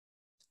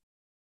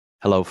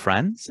Hello,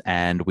 friends,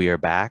 and we are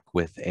back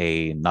with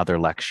another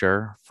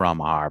lecture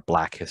from our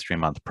Black History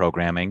Month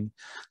programming.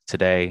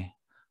 Today,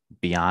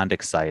 beyond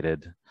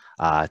excited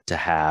to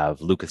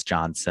have Lucas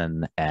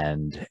Johnson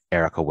and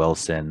Erica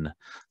Wilson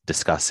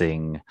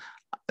discussing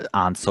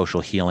on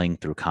social healing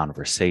through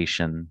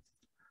conversation.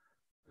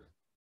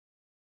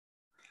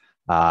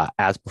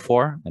 As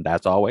before, and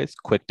as always,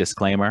 quick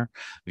disclaimer,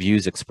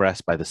 views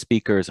expressed by the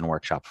speakers and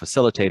workshop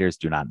facilitators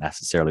do not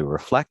necessarily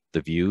reflect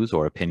the views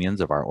or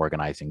opinions of our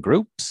organizing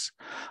groups.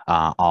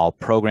 All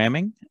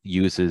programming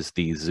uses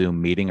the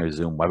Zoom meeting or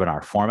Zoom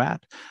webinar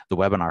format. The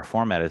webinar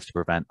format is to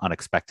prevent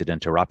unexpected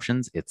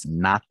interruptions. It's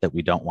not that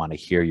we don't want to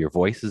hear your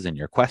voices and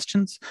your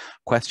questions.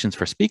 Questions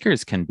for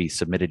speakers can be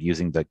submitted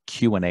using the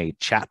Q&A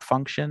chat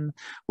function,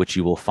 which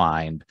you will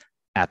find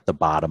at the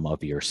bottom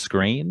of your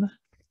screen.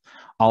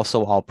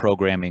 Also, all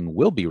programming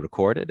will be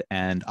recorded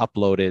and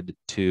uploaded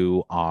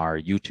to our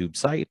YouTube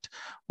site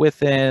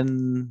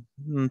within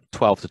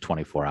 12 to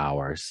 24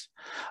 hours.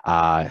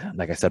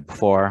 Like I said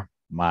before,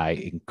 my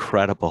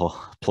incredible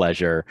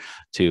pleasure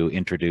to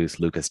introduce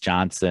Lucas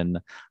Johnson,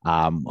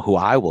 who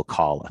I will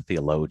call a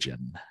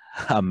theologian.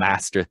 A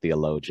master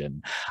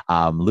theologian.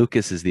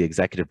 Lucas is the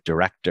executive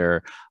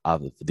director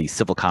of the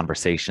Civil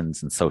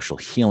Conversations and Social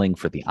Healing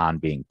for the On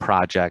Being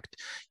Project.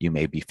 You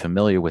may be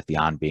familiar with the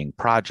On Being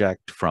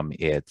Project from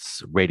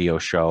its radio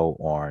show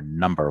or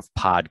number of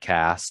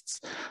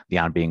podcasts. The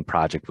On Being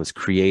Project was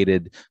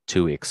created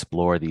to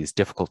explore these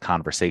difficult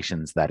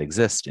conversations that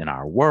exist in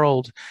our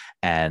world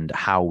and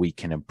how we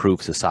can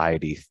improve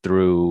society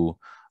through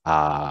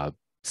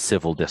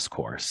civil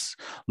discourse.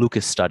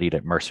 Lucas studied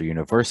at Mercer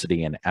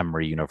University and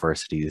Emory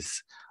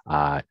University's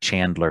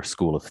Chandler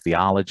School of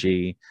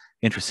Theology.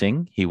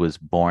 Interesting, he was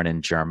born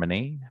in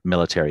Germany,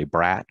 military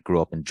brat,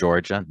 grew up in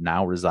Georgia,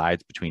 now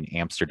resides between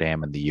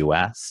Amsterdam and the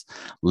US,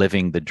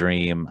 living the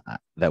dream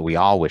that we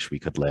all wish we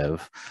could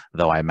live,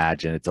 though I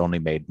imagine it's only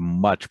made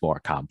much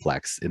more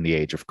complex in the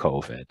age of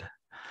COVID.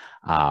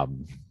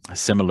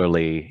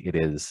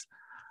 Similarly,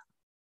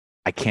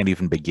 I can't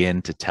even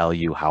begin to tell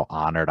you how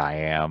honored I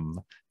am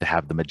to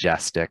have the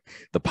majestic,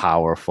 the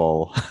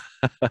powerful,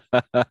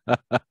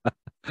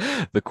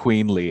 the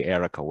queenly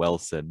Erica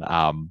Wilson.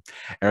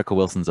 Erica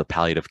Wilson's a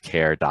palliative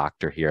care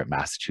doctor here at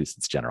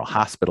Massachusetts General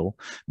Hospital.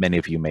 Many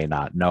of you may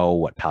not know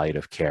what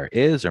palliative care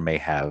is or may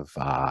have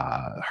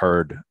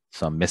heard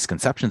some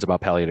misconceptions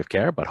about palliative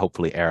care, but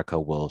hopefully Erica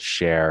will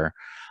share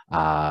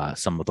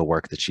some of the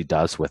work that she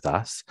does with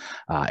us.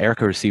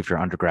 Erica received her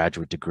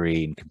undergraduate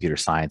degree in computer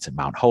science at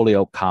Mount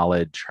Holyoke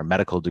College, her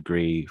medical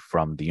degree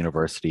from the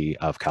University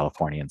of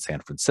California in San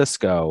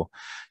Francisco.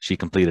 She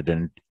completed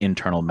an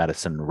internal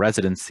medicine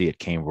residency at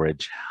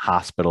Cambridge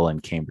Hospital in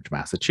Cambridge,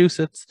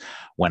 Massachusetts,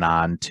 went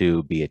on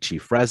to be a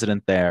chief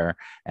resident there,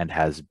 and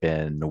has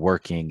been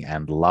working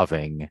and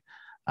loving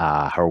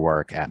her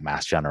work at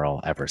Mass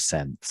General ever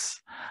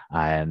since.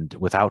 And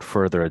without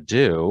further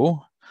ado,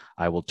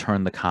 I will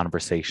turn the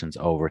conversations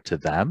over to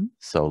them.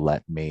 So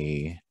let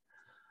me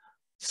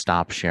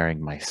stop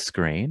sharing my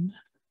screen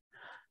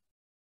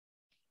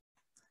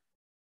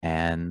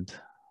and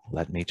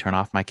let me turn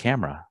off my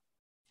camera.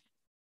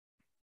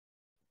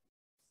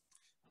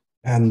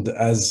 And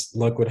as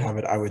luck would have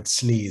it, I would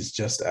sneeze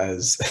just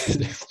as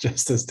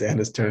Dan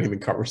is turning the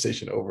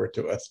conversation over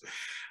to us.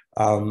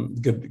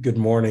 Good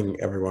morning,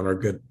 everyone, or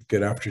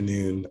good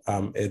afternoon.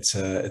 It's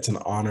an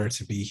honor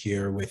to be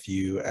here with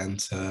you and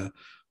to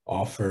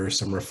offer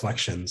some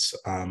reflections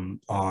on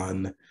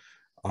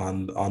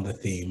the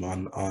theme,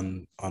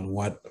 on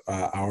what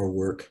our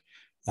work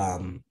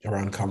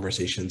around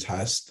conversations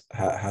has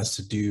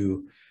to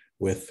do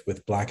with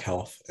Black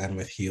health and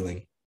with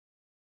healing.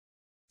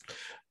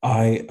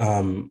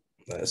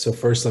 So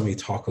first, let me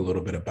talk a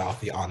little bit about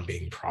the On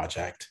Being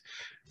Project.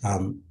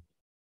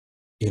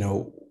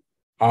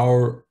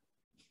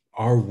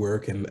 Our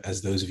work, and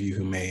as those of you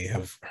who may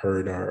have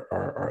heard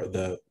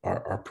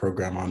our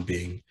program On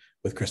Being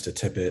with Krista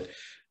Tippett,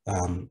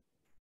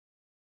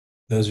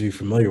 those of you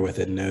familiar with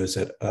it knows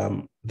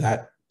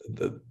that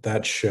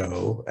that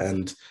show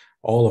and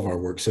all of our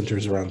work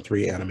centers around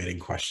three animating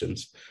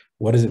questions.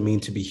 What does it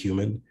mean to be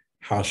human?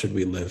 How should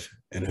we live?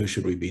 And who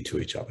should we be to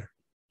each other?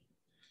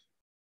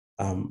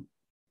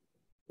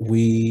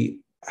 We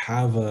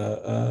have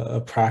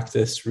a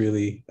practice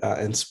really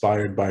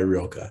inspired by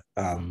Rilke,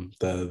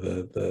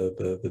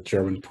 the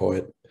German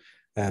poet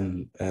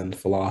and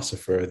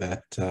philosopher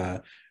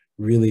that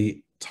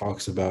really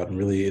talks about and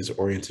really is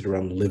oriented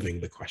around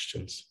living the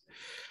questions.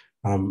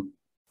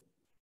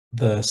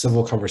 The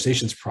Civil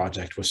Conversations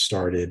Project was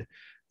started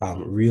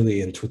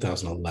really in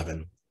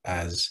 2011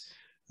 as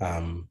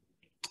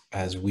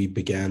we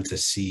began to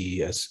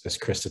see, as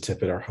Krista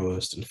Tippett, our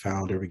host and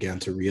founder, began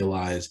to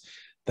realize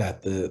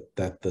that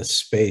the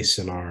space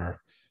in our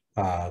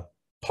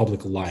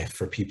public life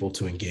for people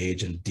to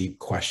engage in deep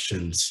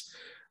questions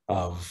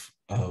of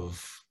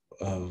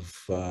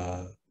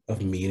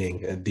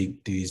meaning and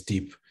these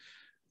deep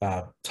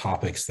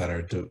topics that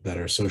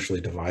are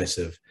socially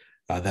divisive,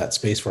 that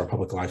space for our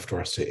public life for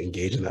us to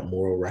engage in that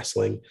moral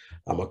wrestling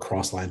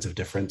across lines of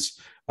difference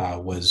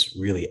was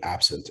really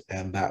absent.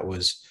 And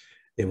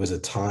it was a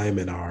time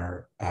in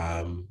our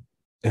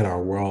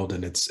world,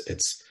 and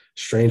it's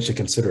strange to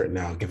consider it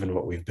now, given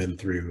what we've been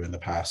through in the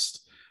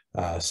past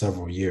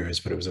several years.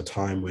 But it was a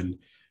time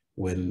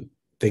when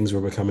things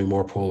were becoming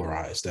more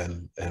polarized,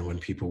 and when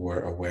people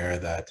were aware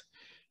that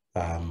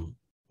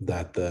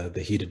that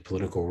the heated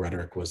political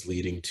rhetoric was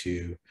leading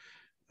to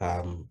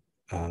um,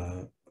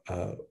 uh,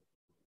 uh,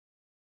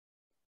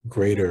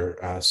 greater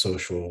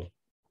social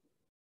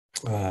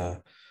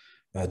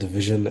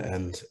division,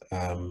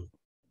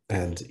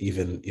 and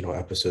even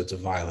episodes of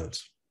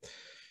violence.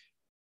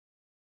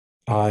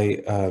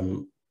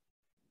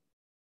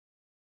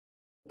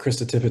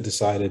 Krista Tippett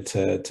decided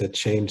to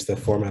change the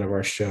format of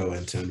our show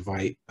and to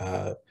invite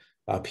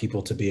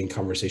people to be in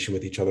conversation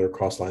with each other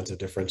across lines of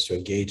difference, to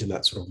engage in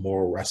that sort of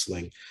moral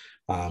wrestling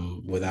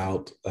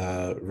without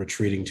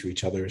retreating to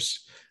each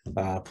other's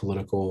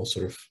political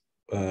sort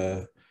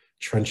of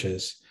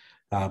trenches,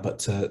 but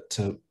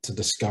to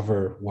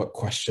discover what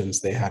questions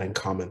they had in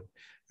common,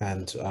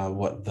 and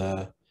what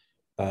the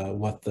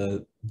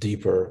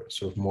deeper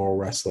sort of moral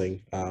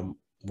wrestling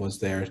was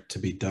there to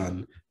be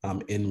done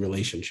in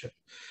relationship.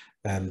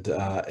 And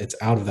it's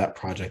out of that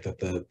project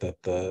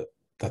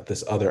that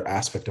this other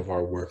aspect of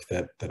our work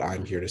that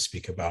I'm here to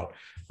speak about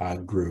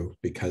grew,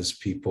 because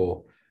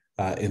people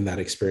in that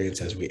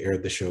experience, as we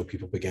aired the show,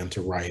 people began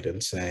to write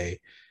and say,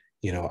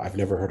 I've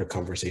never heard a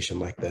conversation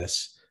like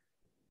this.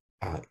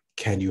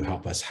 Can you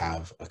help us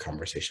have a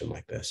conversation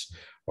like this?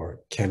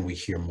 Or can we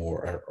hear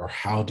more? Or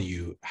how do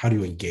you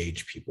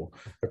engage people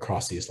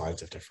across these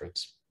lines of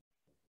difference?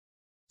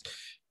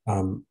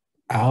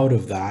 Out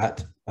of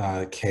that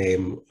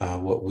came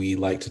what we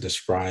like to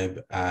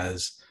describe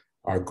as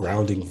our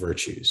grounding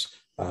virtues,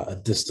 a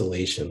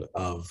distillation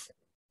of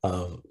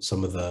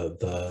some of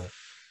the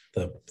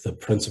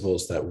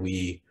principles that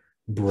we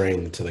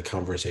bring to the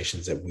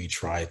conversations that we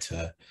try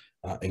to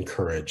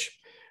encourage.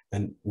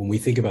 And when we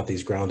think about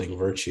these grounding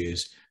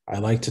virtues, I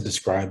like to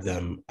describe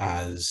them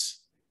as,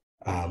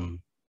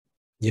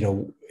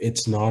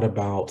 it's not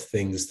about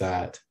things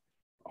that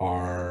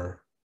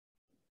are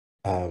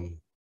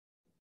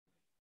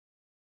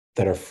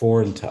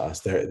foreign to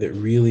us. That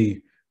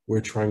really we're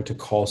trying to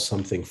call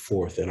something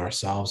forth in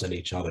ourselves and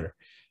each other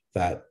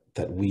that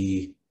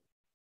we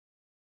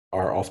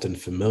are often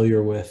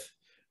familiar with,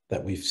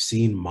 that we've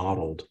seen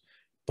modeled,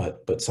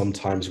 but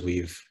sometimes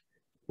we've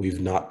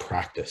not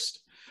practiced.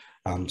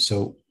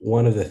 So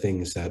one of the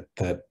things that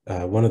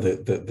one of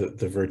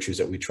the virtues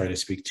that we try to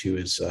speak to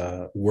is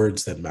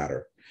words that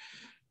matter.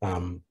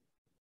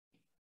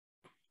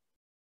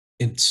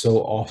 It's so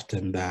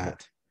often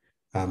that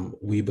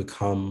we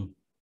become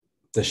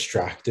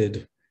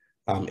distracted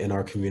in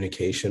our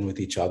communication with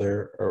each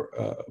other,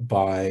 or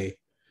by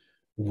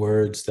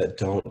words that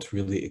don't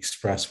really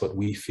express what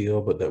we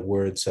feel, but that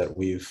words that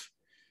we've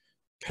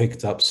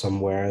picked up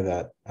somewhere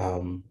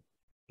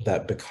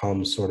that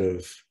become sort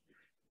of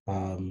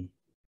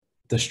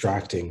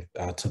distracting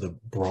to the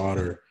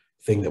broader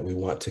thing that we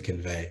want to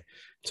convey.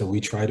 So we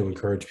try to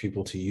encourage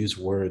people to use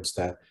words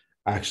that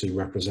actually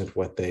represent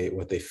what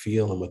they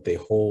feel and what they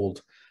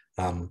hold,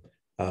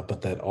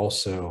 but that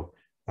also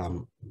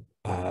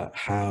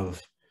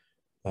have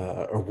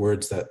or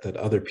words that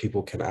other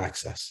people can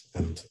access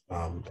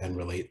and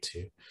relate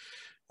to,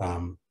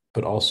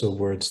 but also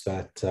words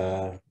that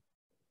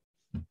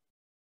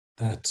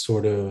that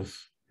sort of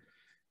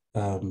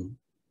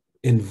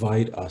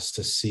invite us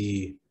to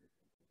see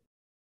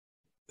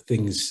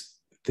things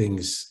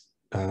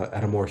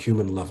at a more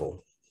human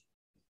level.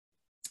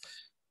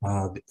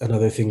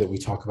 Another thing that we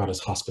talk about is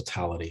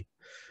hospitality.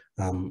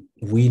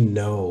 We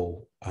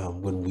know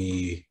when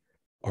we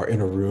are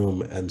in a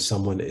room and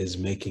someone is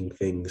making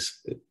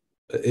things,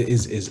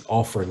 is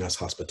offering us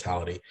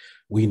hospitality.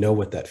 We know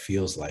what that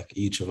feels like.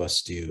 Each of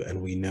us do,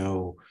 and we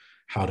know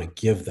how to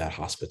give that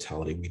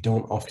hospitality. We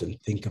don't often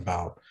think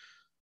about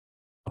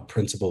a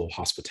principle of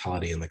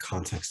hospitality in the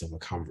context of a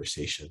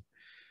conversation.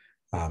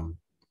 But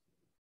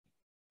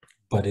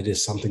it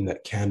is something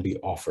that can be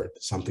offered,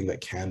 something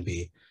that can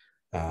be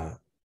done.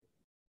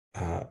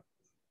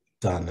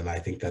 And I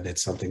think that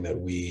it's something that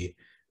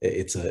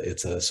it's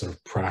a sort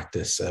of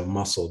practice, a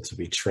muscle to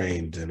be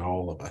trained in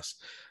all of us.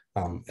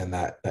 And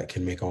that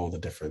can make all the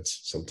difference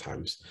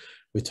sometimes.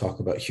 We talk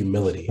about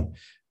humility,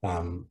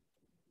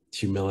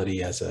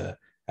 humility as a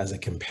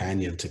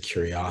companion to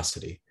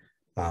curiosity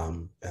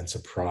and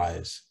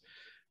surprise.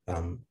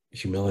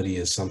 Humility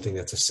is something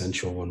that's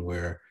essential when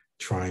we're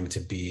trying to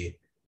be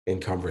in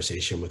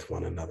conversation with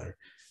one another.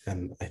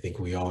 And I think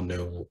we all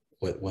know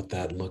what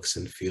that looks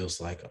and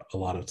feels like a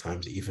lot of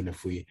times, even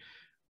if we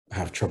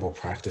have trouble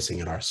practicing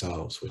it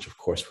ourselves, which of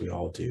course we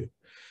all do.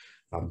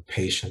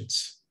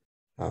 Patience,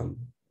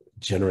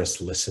 generous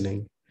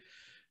listening,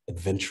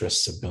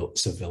 adventurous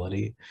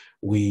civility.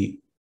 The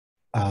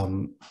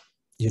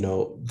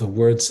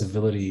word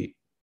civility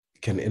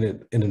can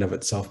in and of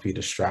itself be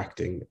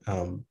distracting.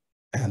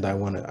 And I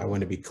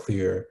want to be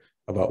clear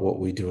about what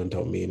we do and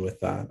don't mean with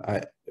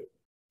that.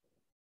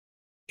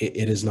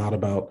 It is not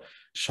about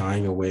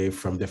shying away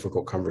from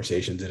difficult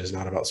conversations. It is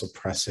not about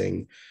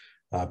suppressing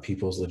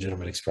people's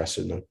legitimate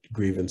expression of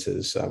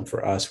grievances.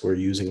 For us, we're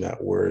using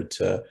that word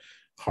to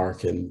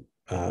hearken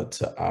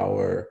to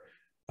our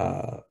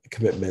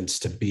commitments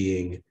to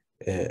being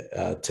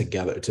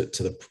together,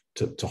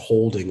 to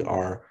holding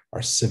our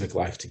civic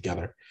life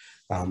together,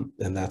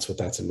 and that's what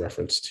that's in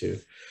reference to.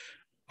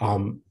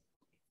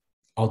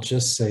 I'll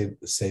just say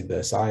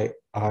this: I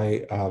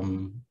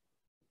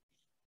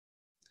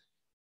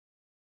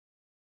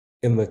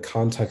in the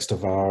context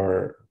of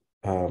our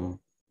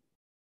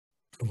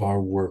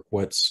work,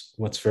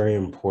 what's very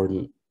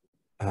important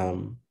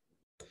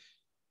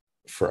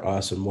for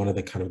us, and one of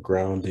the kind of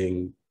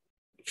grounding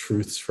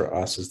truths for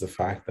us, is the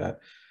fact that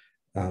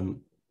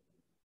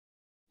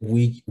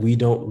we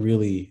don't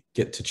really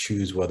get to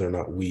choose whether or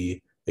not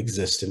we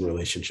exist in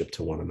relationship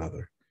to one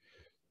another.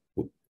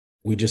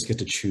 We just get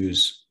to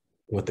choose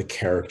what the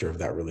character of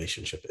that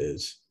relationship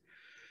is.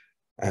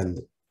 And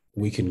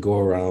we can go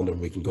around and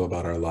we can go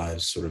about our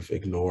lives sort of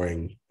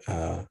ignoring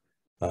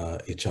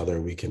each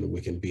other. We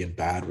can be in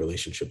bad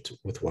relationship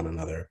with one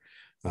another.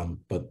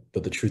 But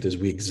the truth is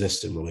we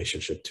exist in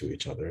relationship to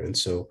each other. And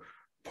so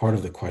part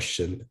of the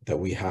question that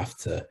we have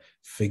to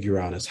figure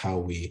out is how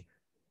we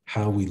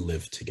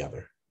live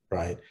together,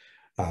 right?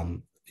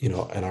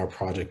 In our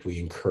project, we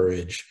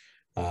encourage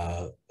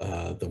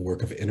the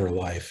work of inner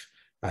life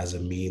as a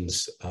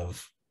means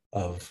of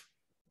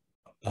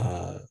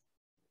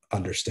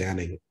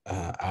understanding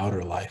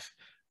outer life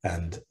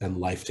and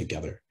life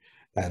together.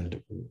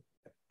 And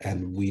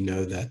we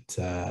know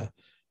that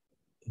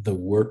the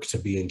work to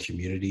be in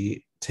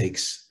community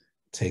takes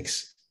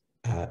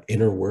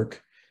inner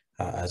work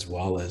as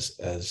well as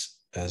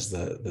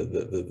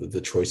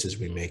the choices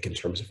we make in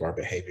terms of our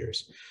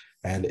behaviors.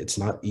 And it's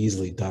not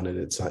easily done and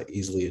it's not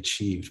easily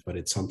achieved, but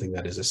it's something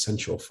that is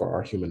essential for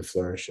our human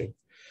flourishing.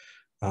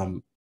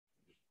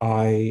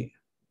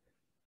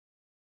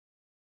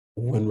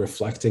 When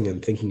reflecting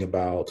and thinking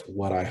about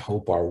what I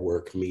hope our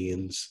work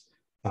means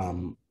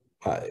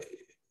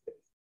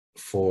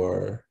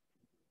for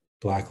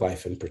Black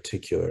life in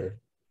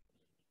particular,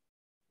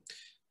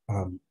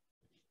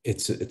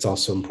 it's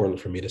also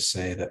important for me to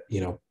say that,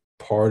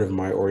 part of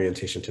my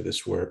orientation to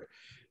this work,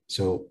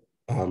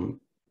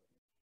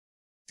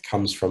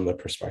 comes from the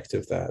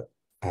perspective that,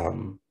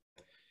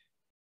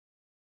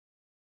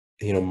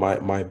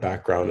 my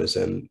background is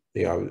in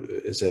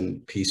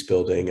peace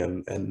building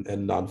and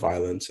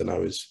nonviolence, and I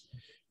was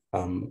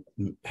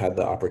had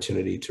the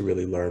opportunity to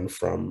really learn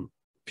from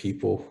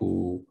people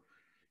who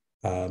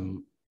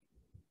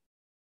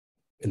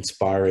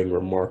inspiring,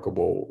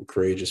 remarkable,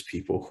 courageous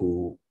people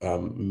who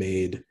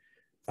made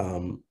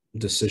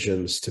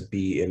decisions to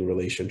be in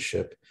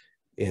relationship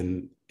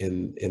in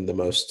the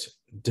most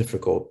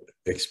difficult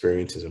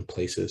experiences and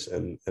places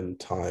and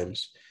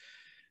times.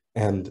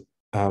 And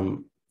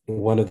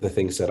one of the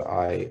things that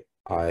I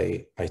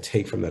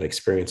take from that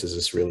experience is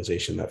this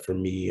realization that for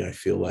me, I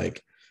feel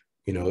like,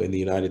 in the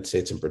United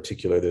States in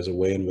particular, there's a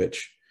way in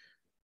which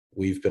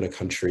we've been a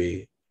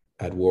country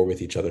at war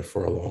with each other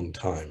for a long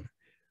time.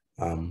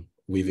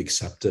 We've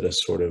accepted a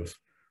sort of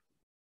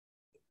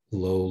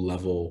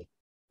low-level,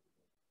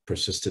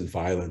 persistent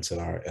violence in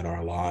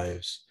our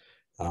lives,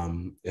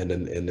 and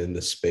in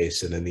the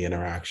space and in the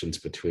interactions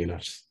between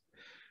us.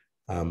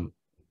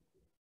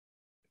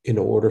 In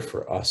order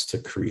for us to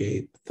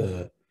create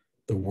the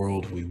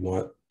world we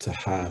want to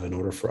have, in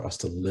order for us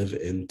to live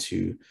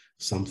into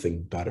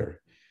something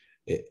better,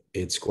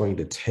 it's going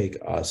to take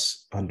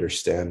us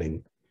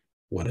understanding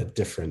what a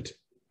different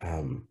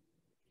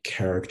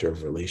character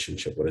of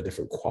relationship, what a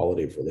different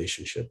quality of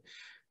relationship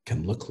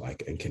can look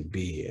like and can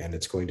be. And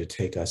it's going to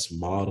take us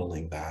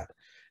modeling that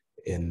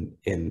in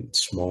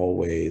small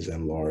ways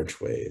and large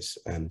ways.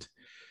 And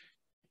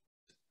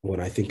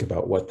when I think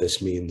about what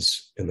this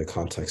means in the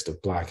context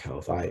of Black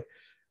health, I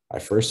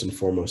first and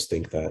foremost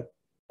think that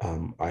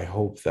I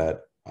hope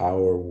that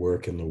our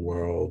work in the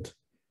world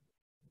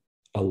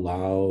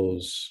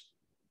allows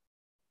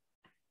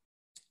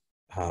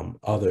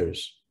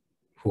others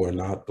who are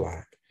not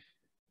Black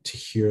to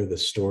hear the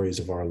stories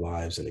of our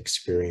lives and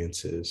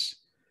experiences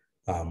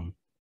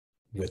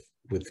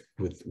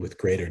with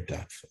greater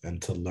depth,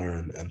 and to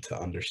learn and to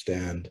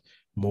understand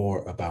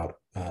more about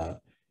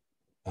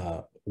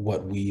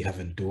what we have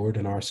endured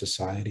in our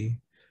society,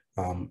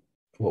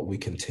 what we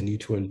continue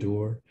to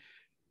endure,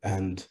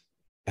 and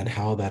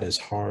how that has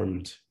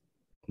harmed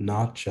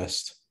not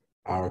just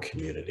our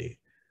community,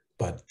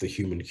 but the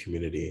human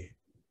community,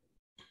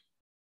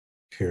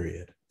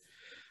 period.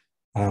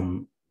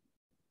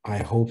 I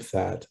hope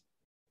that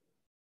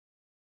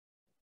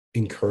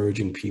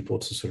encouraging people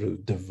to sort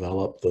of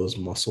develop those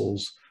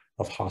muscles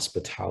of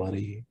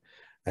hospitality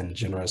and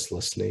generous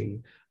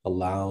listening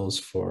allows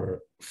for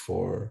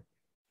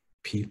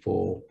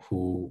people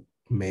who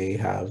may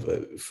have,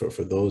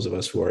 for those of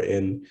us who are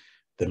in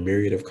the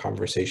myriad of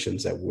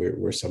conversations that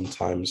we're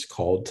sometimes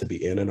called to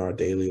be in our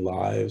daily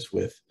lives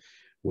with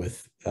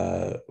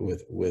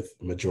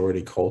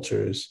majority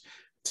cultures,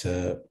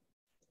 to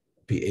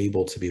be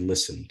able to be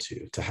listened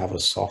to have a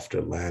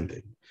softer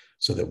landing,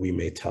 so that we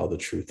may tell the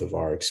truth of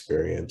our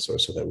experience, or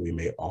so that we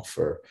may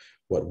offer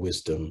what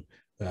wisdom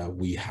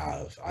we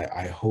have.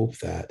 I hope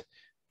that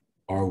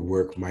our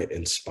work might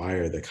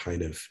inspire the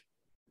kind of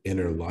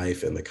inner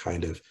life and the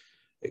kind of,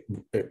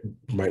 it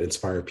might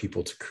inspire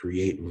people to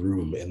create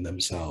room in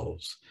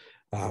themselves,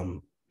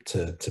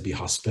 to be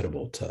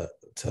hospitable to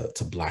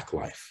Black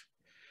life.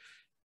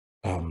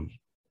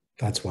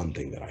 That's one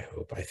thing that I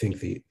hope. I think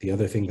the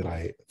other thing that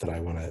I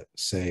want to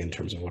say in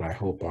terms of what I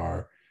hope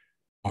our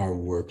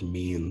work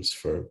means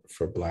for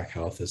Black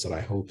health is that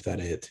I hope that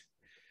it,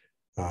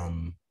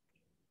 and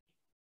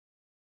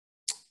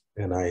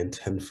I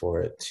intend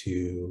for it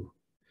to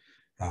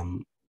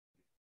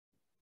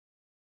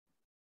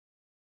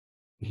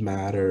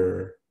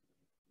matter,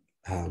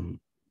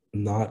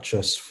 not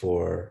just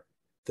for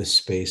the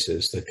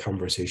spaces, the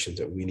conversations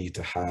that we need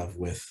to have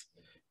with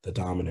the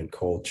dominant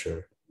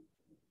culture,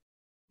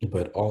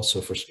 but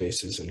also for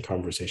spaces and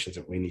conversations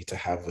that we need to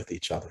have with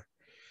each other.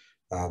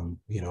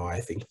 I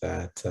think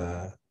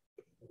that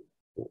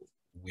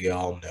we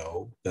all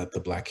know that the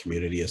Black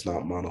community is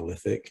not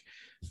monolithic.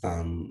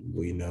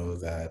 We know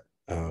that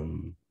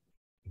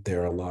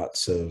there are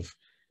lots of,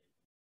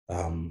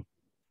 one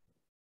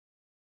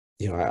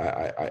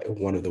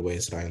of the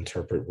ways that I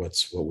interpret what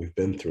we've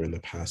been through in the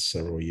past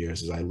several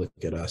years is I look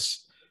at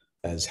us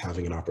as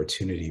having an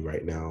opportunity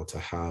right now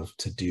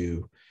to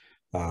do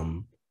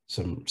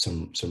some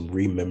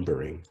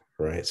remembering,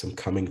 right? Some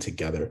coming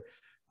together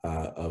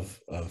of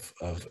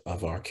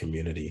our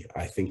community.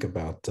 I think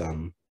about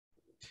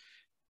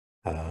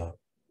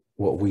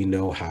what we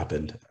know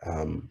happened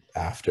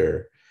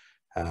after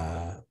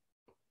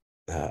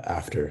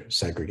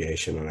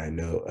segregation, and I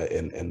know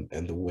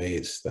and the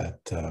ways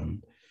that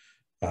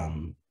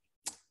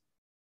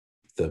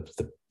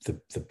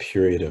the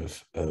period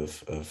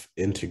of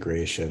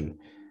integration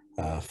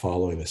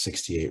following the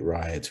 '68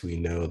 riots, we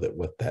know that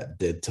what that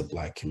did to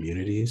Black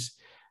communities,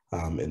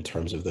 in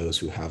terms of those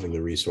who having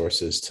the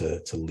resources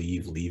to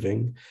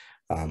leaving,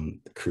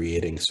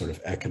 creating sort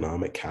of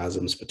economic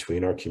chasms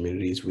between our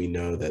communities. We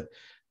know that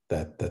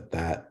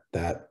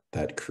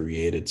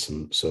created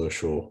some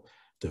social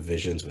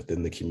divisions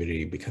within the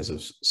community because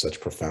of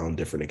such profound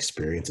different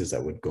experiences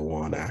that would go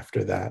on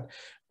after that.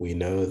 We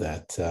know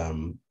that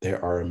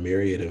there are a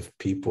myriad of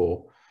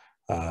people,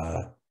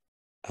 there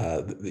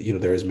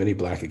are as many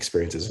Black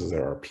experiences as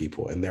there are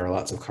people, and there are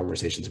lots of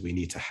conversations we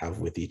need to have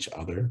with each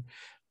other,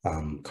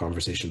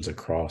 conversations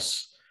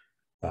across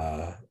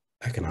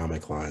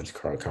economic lines,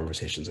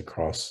 conversations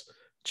across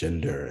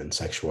gender and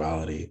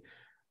sexuality.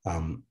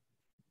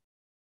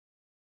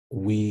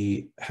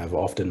 We have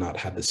often not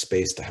had the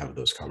space to have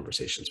those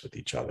conversations with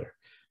each other,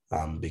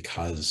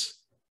 because,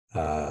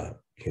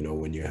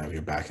 when you have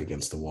your back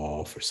against the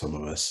wall, for some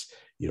of us,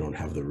 you don't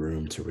have the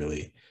room to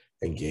really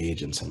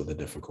engage in some of the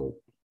difficult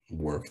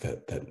work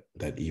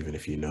that even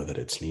if you know that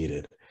it's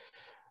needed.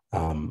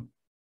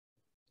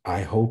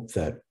 I hope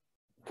that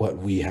what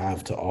we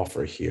have to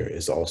offer here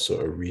is also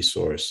a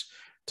resource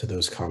to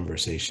those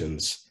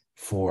conversations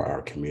for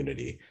our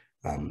community,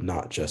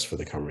 not just for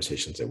the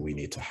conversations that we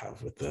need to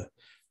have with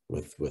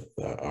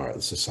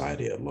our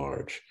society at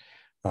large.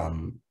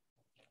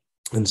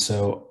 And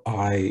so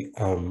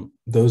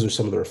those are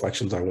some of the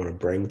reflections I want to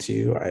bring to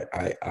you.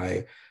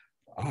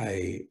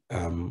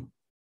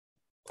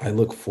 I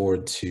look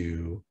forward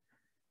to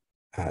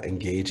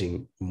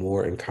engaging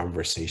more in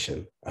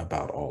conversation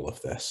about all of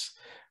this.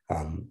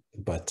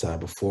 But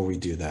before we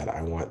do that,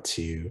 I want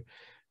to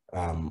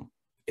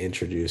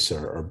introduce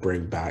or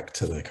bring back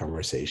to the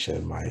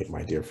conversation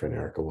my dear friend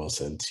Erica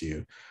Wilson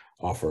to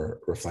offer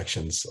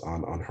reflections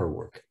on her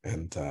work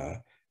and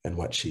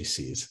what she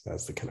sees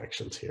as the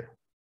connections here.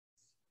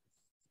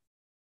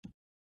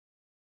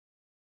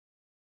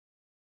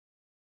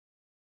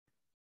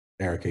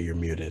 Erica, you're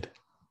muted.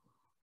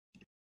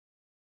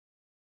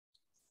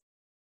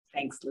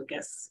 Thanks,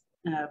 Lucas.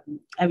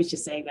 I was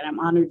just saying that I'm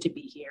honored to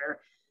be here.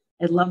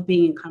 I love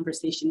being in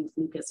conversation with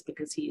Lucas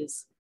because he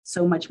is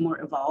so much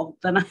more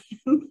evolved than I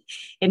am,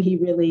 and he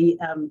really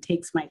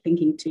takes my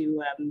thinking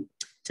to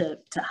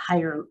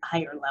higher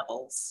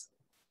levels.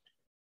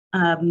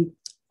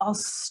 I'll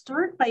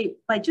start by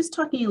just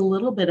talking a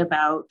little bit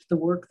about the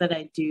work that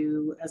I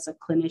do as a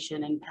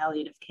clinician in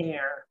palliative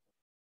care,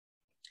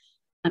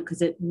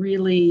 because it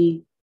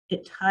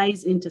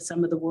ties into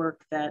some of the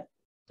work the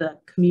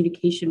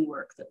communication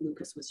work that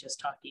Lucas was just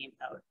talking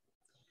about.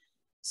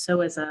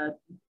 So as a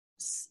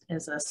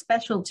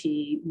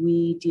specialty,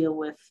 we deal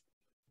with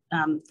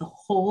the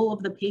whole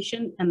of the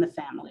patient and the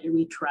family.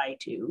 We try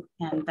to,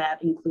 and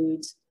that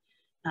includes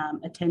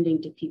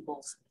attending to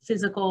people's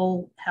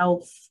physical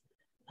health.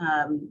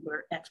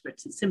 We're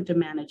experts in symptom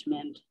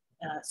management,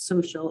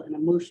 social and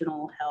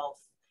emotional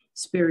health,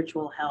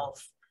 spiritual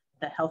health,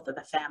 the health of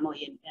the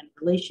family and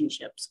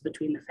relationships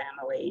between the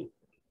family.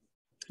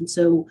 And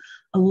so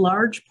a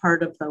large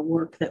part of the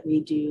work that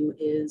we do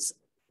is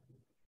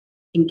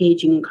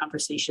engaging in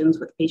conversations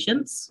with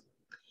patients,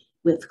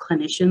 with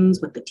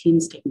clinicians, with the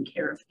teams taking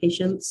care of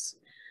patients,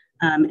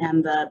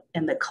 and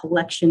the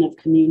collection of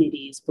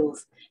communities,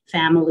 both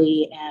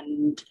family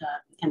and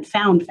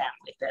found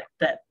family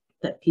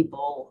that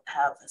people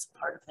have as a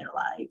part of their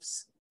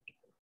lives.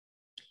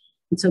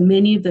 And so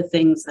many of the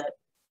things that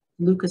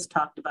Lucas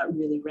talked about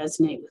really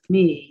resonate with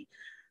me,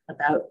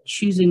 about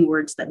choosing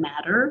words that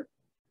matter,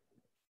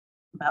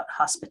 about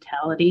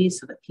hospitality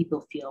so that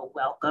people feel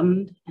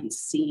welcomed and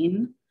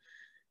seen.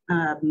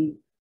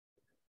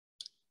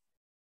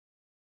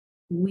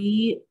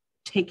 We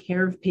take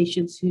care of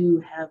patients who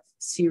have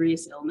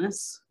serious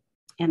illness.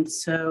 And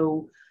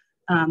so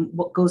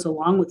what goes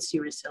along with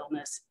serious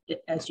illness,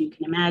 as you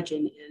can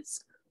imagine,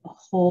 is a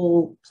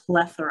whole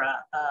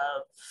plethora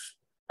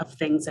of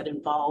things that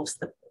involves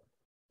the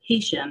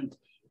patient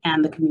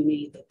and the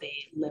community that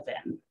they live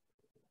in.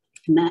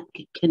 And that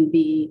can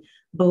be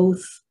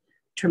both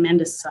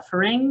tremendous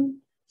suffering,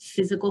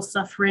 physical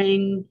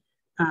suffering,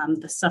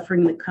 the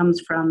suffering that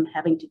comes from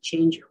having to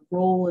change your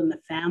role in the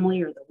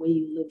family or the way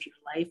you live your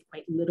life,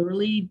 quite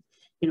literally,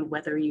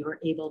 whether you are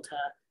able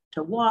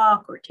to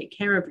walk or take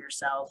care of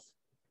yourself.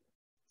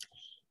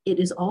 It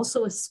is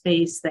also a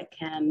space that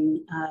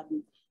can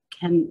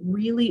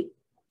really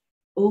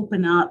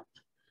open up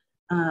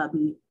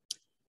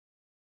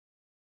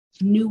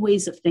new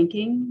ways of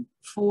thinking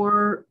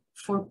for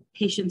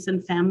patients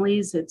and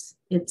families.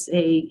 There's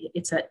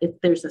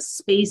a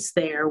space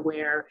there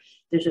where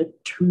there's a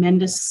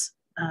tremendous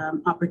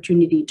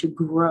opportunity to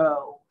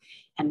grow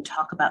and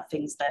talk about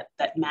things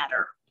that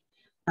matter.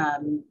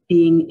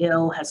 Being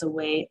ill has a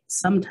way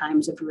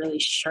sometimes of really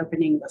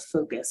sharpening the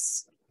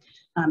focus.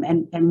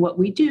 And what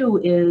we do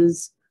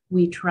is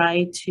we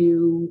try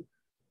to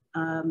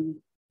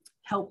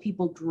help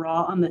people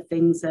draw on the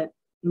things that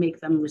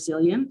make them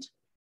resilient.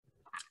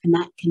 And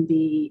that can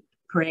be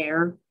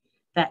prayer,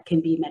 that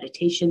can be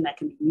meditation, that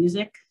can be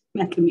music,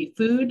 that can be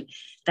food,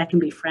 that can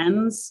be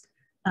friends.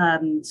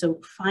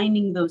 So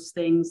finding those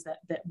things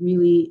that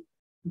really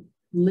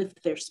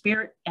lift their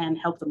spirit and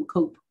help them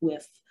cope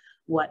with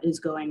what is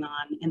going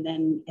on. And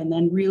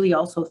then really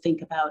also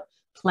think about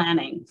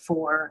planning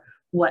for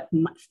what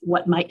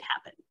might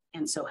happen.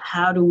 And so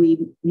how do we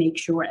make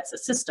sure as a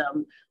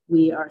system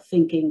we are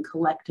thinking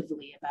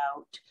collectively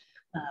about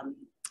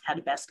how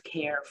to best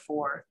care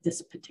for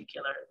this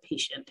particular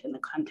patient in the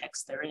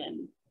context they're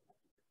in.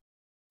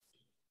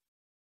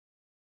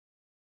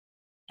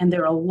 And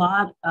there are a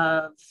lot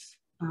of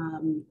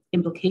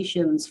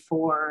implications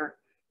for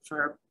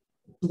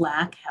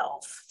Black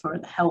health, for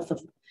the health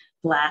of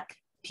Black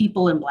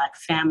people and Black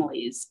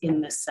families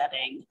in this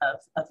setting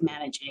of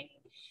managing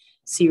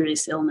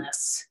serious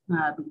illness.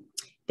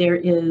 There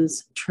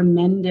is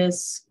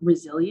tremendous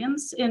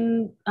resilience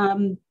in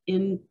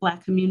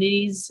Black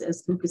communities,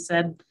 as Lucas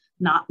said,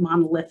 not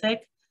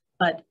monolithic,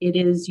 but it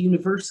is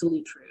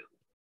universally true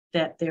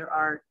that there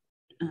are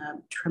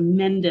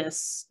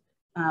tremendous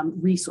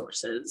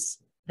resources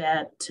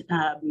that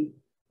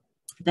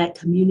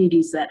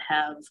communities that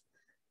have,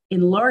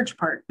 in large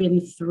part,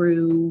 been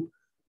through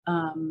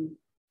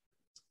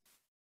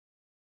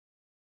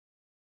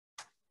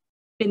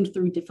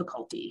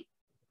difficulty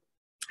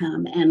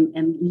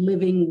and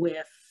living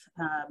with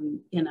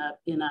in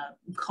a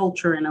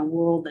culture, in a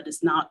world that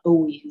is not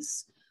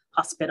always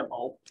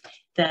hospitable,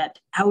 that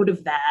out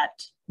of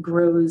that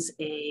grows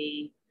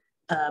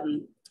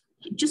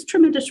just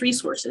tremendous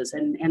resources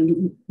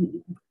and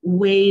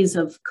ways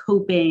of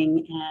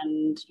coping.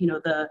 And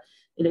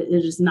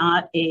it is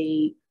not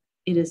a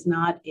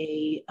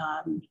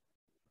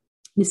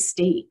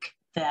mistake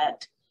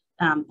that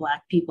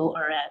Black people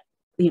are at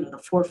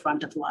the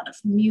forefront of a lot of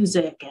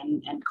music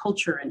and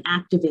culture and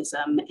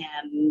activism,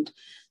 and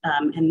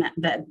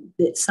that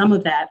some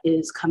of that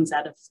comes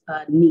out of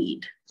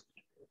need.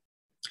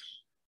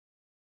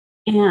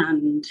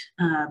 And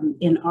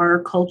in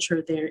our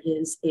culture, there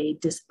is a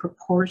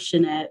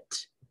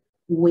disproportionate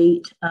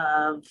weight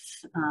of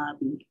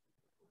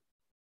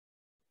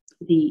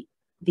the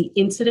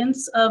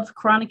incidence of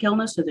chronic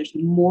illness. So there's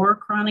more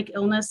chronic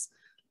illness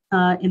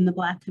in the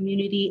Black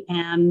community,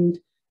 and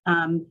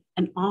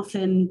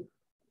often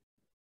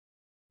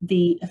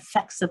the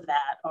effects of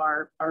that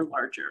are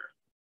larger.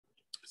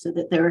 So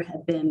that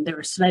there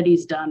are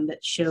studies done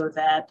that show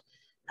that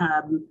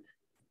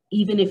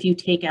even if you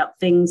take out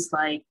things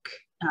like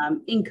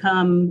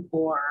income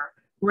or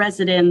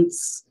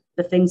residence,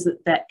 the things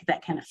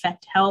that can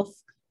affect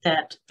health,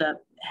 that the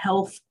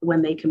health,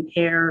 when they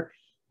compare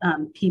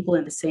people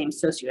in the same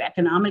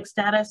socioeconomic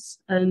status,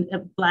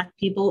 Black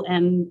people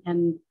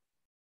and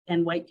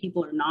white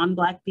people or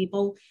non-Black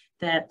people,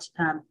 that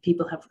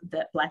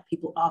Black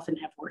people often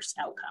have worse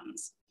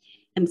outcomes.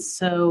 And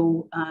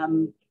so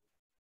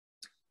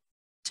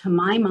to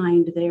my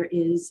mind, there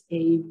is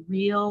a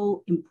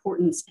real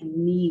importance and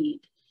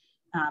need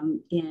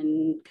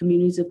in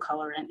communities of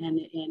color and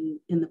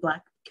in the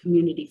Black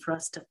community for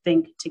us to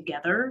think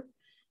together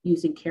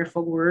using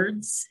careful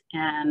words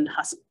and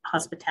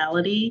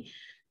hospitality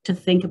to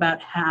think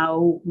about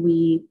how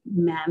we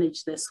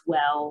manage this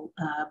well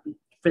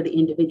for the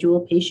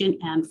individual patient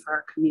and for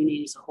our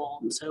community as a whole.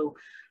 And so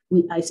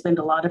I spend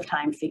a lot of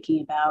time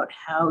thinking about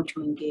how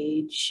to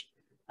engage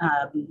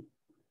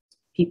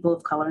people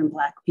of color and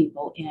Black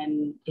people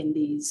in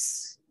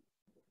these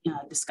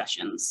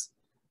discussions.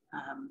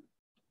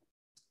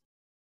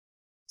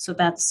 So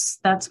that's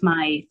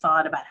my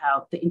thought about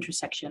how the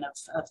intersection of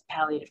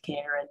palliative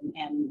care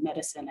and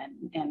medicine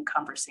and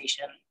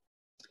conversation.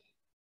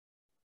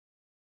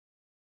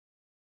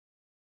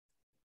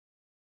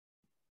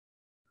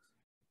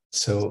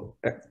 So,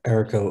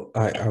 Erica,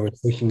 I was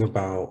thinking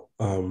about,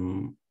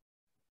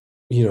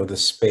 the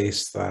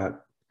space that,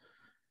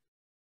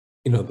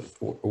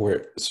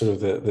 where sort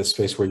of the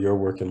space where your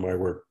work and my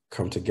work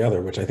come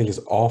together, which I think is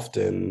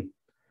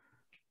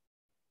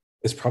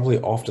probably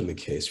often the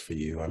case for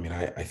you. I mean,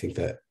 I think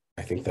that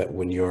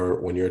when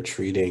you're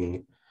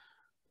treating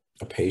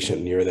a patient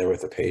and you're there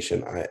with a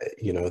patient,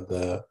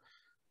 the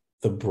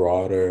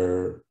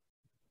broader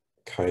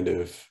kind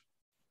of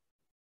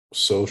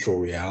social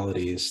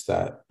realities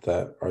that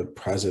are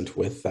present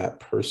with that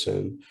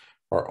person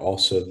are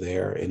also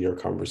there in your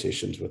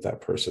conversations with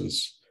that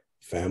person's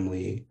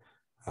family,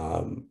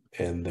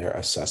 and their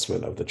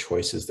assessment of the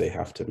choices they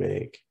have to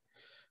make.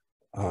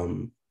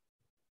 I'm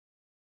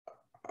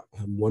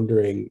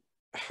wondering,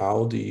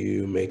 how do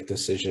you make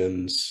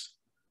decisions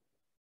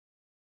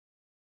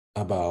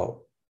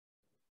about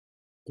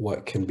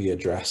what can be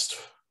addressed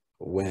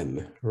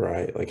when,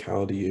 right? Like,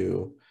 how do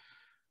you,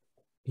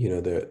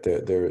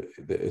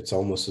 it's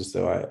almost as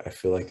though I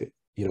feel like,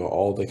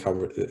 all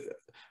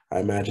I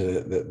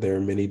imagine that there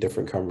are many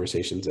different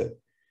conversations that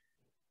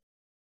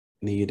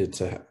needed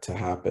to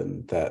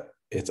happen, that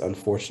it's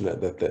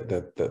unfortunate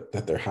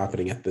that they're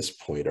happening at this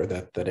point, or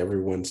that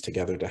everyone's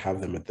together to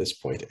have them at this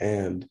point.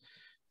 And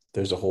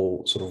there's a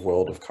whole sort of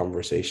world of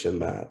conversation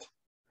that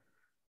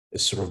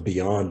is sort of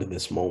beyond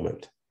this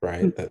moment,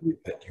 right? That you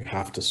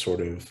have to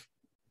sort of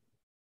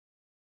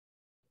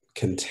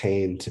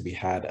contain to be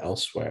had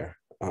elsewhere,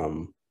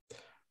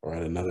 or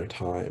at another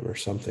time, or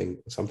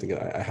something.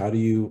 How do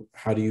you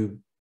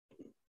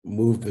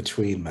move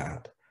between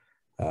that,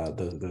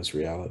 those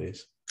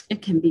realities?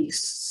 It can be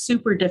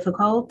super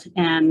difficult,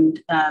 and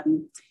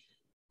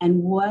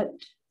what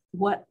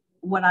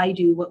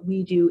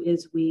we do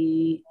is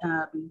we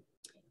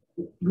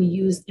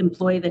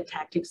employ the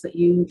tactics that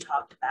you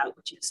talked about,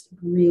 which is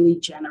really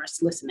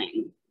generous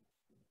listening.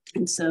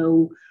 And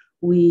so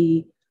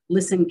we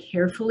listen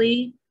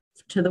carefully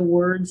to the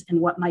words and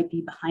what might be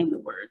behind the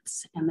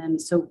words. And then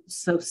so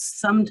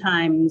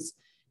sometimes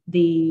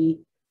the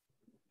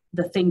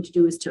thing to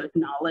do is to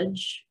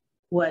acknowledge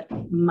what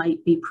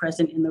might be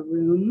present in the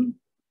room.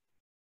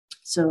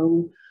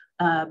 So,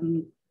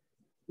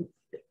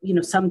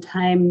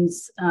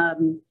 sometimes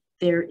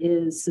there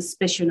is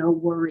suspicion or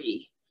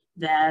worry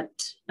that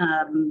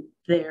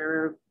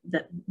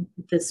that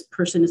this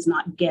person is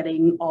not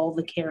getting all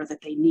the care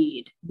that they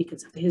need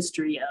because of the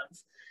history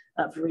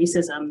of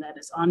racism that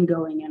is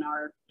ongoing in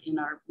our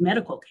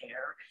medical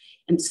care.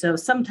 And so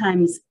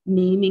sometimes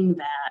naming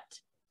that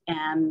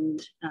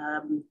and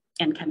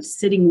kind of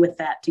sitting with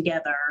that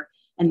together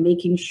and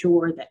making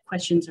sure that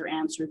questions are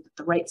answered, that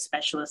the right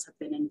specialists have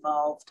been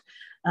involved.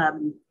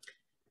 And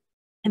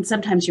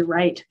sometimes you're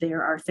right,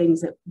 there are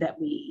things that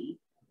we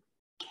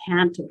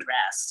can't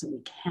address, and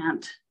we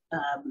can't,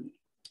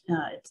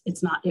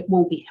 it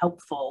won't be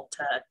helpful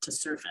to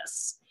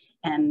surface.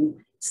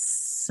 And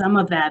some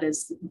of that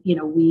is,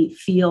 we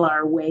feel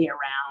our way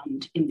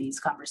around in these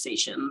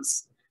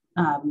conversations.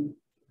 I'm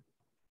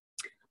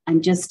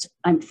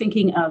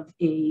thinking of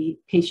a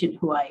patient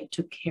who I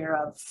took care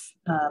of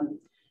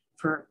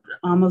for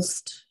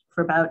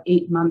about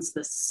 8 months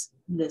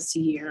this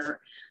year,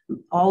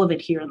 all of it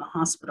here in the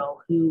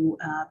hospital, who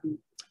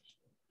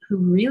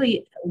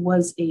really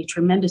was a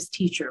tremendous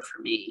teacher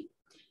for me.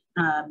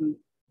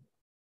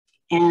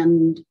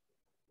 And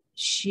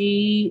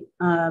she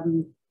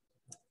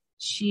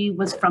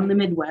was from the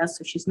Midwest,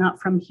 so she's not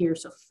from here,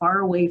 so far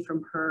away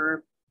from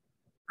her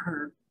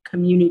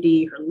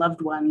community, her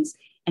loved ones,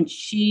 and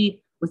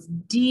she was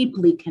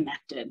deeply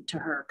connected to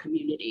her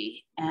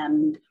community,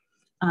 and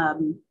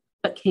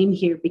but came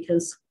here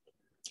because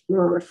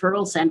we're a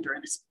referral center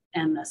and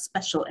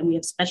we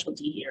have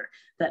specialty here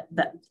that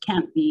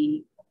can't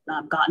be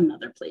gotten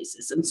other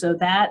places. And so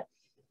that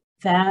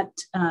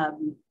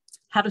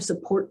how to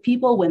support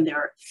people when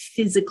they're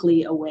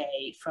physically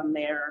away from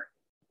their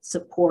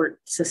support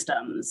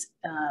systems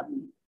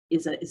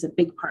is a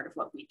big part of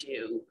what we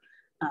do.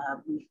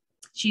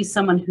 She's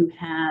someone who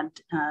had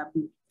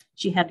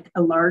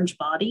a large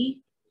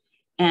body,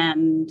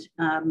 and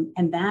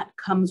that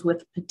comes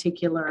with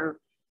particular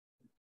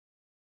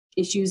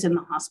issues in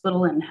the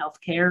hospital and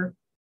healthcare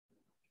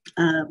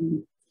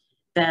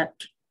that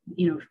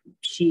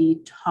she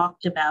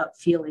talked about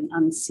feeling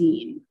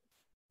unseen,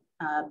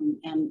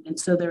 and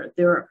so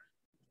there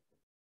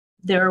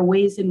are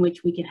ways in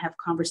which we can have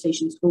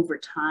conversations over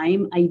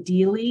time.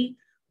 Ideally,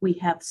 we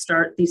have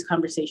start these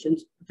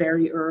conversations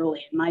very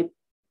early. And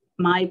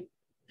my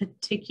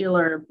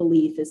particular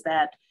belief is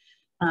that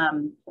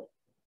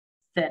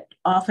that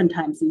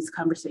oftentimes these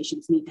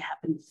conversations need to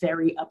happen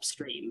very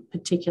upstream,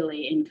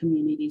 particularly in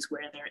communities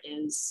where there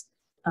is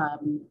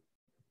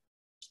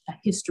a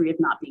history of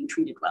not being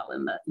treated well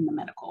in the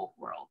medical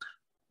world.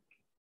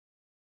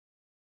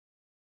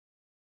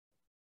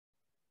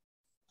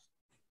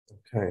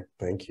 Okay,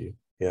 thank you.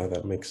 Yeah,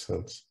 that makes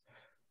sense.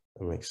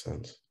 That makes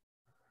sense.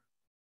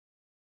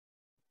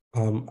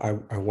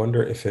 I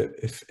wonder if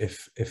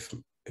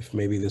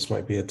maybe this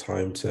might be a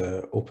time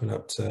to open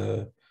up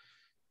to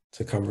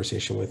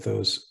conversation with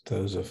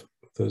those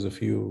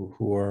of you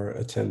who are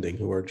attending,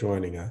 who are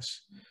joining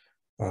us.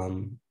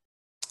 Dan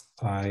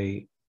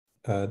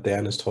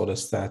has told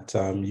us that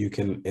you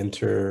can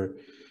enter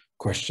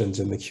questions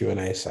in the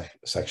Q&A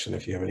section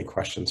if you have any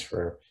questions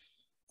for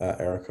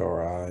Erica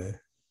or I.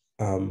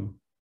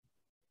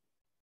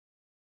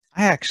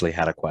 I actually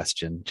had a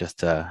question just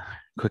to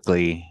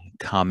quickly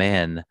come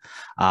in.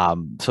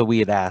 So we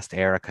had asked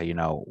Erica,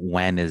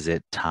 when is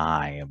it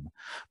time?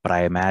 But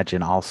I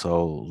imagine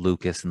also,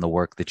 Lucas, in the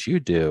work that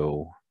you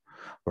do,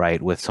 right,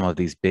 with some of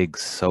these big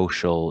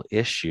social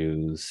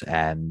issues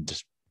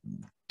and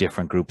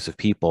different groups of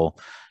people,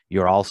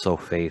 you're also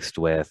faced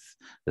with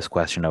this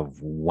question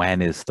of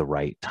when is the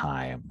right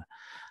time?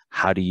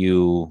 How do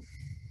you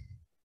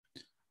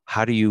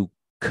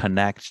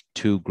connect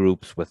two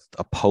groups with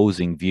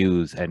opposing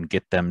views and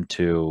get them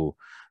to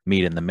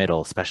meet in the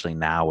middle, especially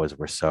now as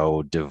we're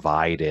so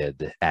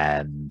divided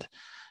and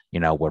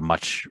we're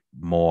much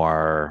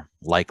more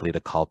likely to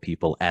call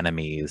people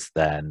enemies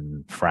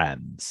than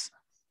friends?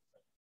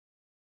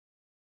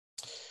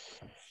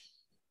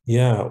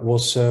 Yeah, well,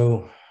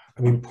 so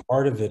I mean,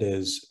 part of it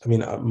is, I mean,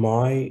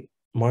 my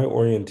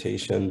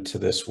orientation to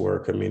this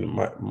work, I mean,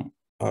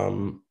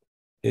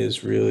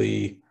 is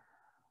really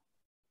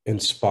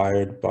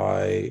inspired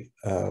by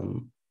a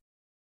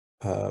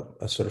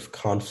sort of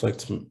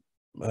conflict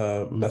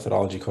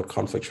methodology called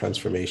conflict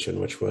transformation,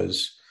 which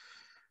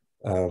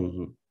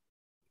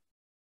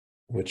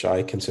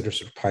I consider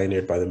sort of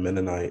pioneered by the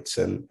Mennonites,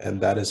 and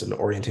that is an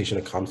orientation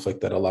of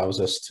conflict that allows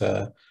us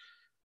to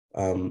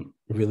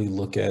really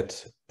look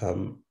at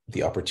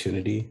the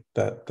opportunity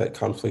that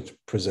conflict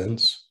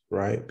presents,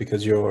 right?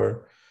 Because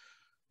you're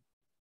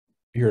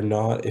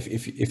not,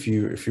 if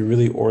you're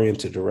really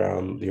oriented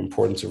around the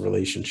importance of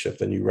relationship,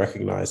 then you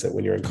recognize that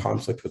when you're in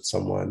conflict with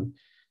someone,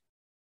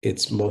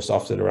 it's most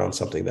often around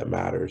something that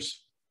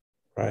matters,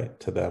 right,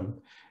 to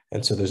them.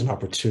 And so there's an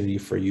opportunity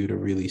for you to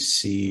really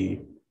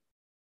see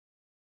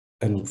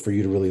and for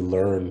you to really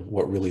learn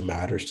what really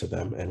matters to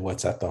them and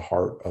what's at the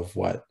heart of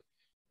what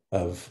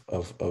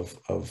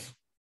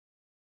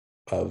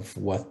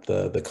what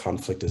the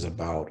conflict is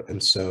about.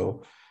 And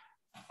so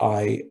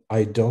I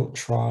don't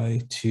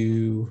try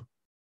to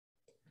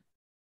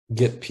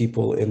get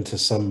people into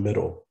some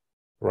middle,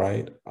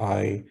 right?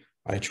 I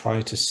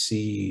try to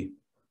see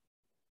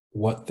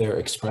what they're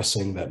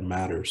expressing that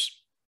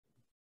matters.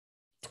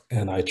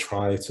 And I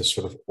try to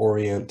sort of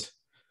orient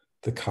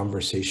the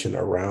conversation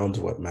around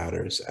what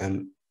matters.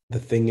 And the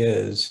thing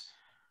is,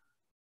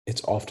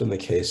 it's often the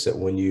case that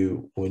when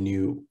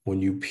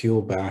you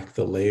peel back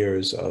the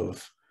layers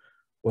of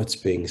what's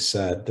being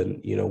said,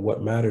 then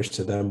what matters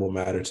to them will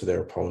matter to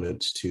their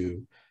opponents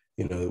too.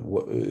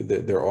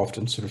 They're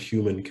often sort of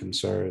human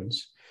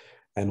concerns.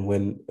 And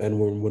when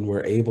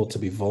we're able to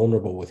be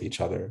vulnerable with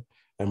each other,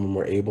 and when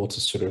we're able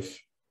to sort of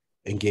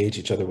engage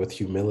each other with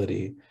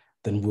humility,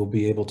 then we'll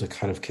be able to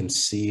kind of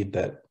concede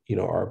that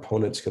our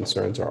opponent's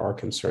concerns are our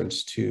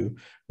concerns too.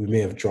 We may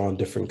have drawn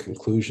different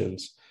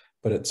conclusions,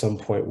 but at some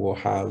point we'll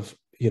have,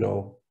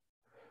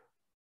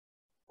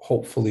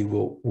 hopefully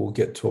we'll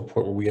get to a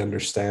point where we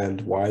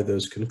understand why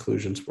those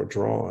conclusions were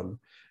drawn.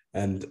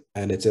 And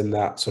it's in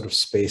that sort of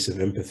space of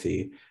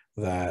empathy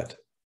that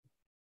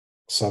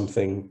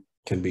something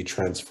can be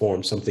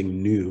transformed,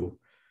 something new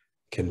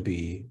can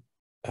be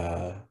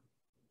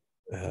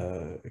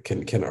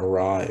can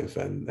arrive.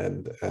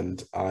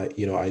 And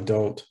I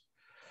don't,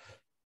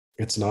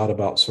 it's not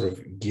about sort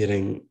of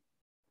getting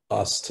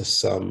us to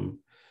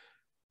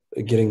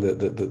getting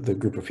the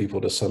group of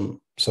people to some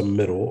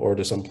middle or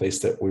to some place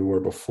that we were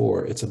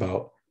before. It's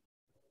about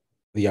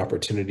the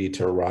opportunity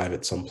to arrive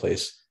at some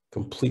place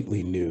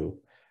completely new,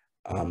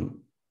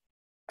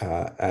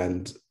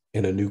 and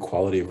in a new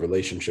quality of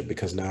relationship,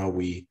 because now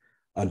we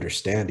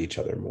understand each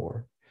other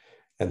more.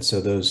 And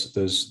so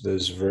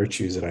those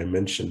virtues that I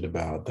mentioned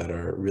about that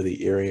are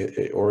really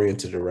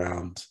oriented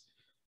around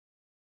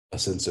a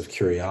sense of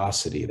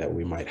curiosity that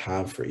we might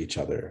have for each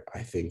other,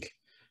 I think,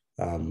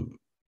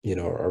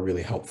 are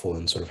really helpful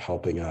in sort of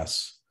helping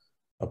us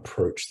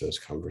approach those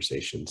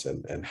conversations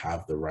and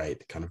have the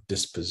right kind of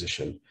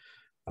disposition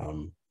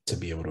to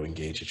be able to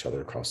engage each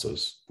other across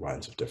those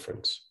lines of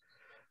difference.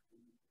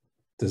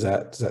 Does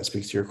that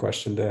speak to your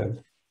question,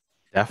 Dan?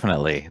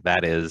 Definitely.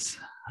 That is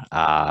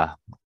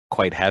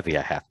quite heavy,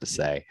 I have to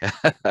say.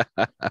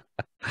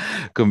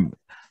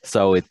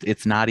 So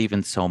it's not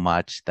even so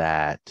much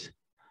that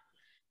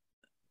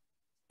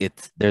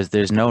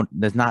there's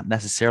not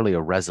necessarily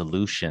a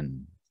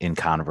resolution in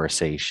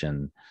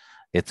conversation.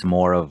 It's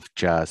more of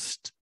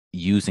just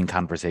using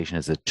conversation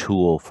as a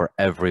tool for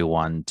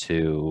everyone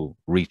to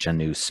reach a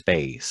new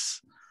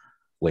space,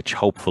 which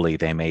hopefully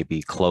they may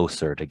be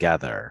closer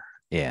together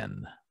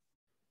in.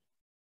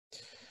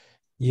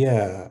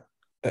 Yeah.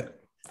 Uh,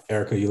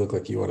 Erica, you look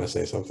like you want to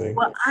say something.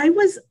 Well, I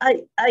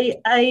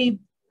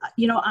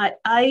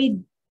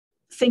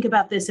think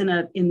about this in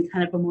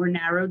kind of a more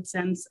narrowed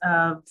sense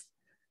of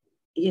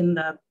in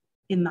the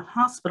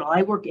hospital.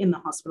 I work in the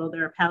hospital.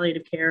 There are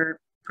palliative care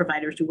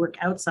providers who work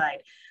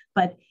outside,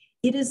 but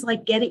it is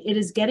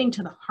getting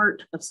to the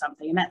heart of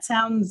something. And that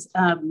sounds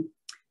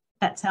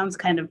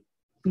kind of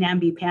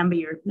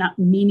namby-pamby or not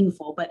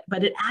meaningful,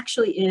 but it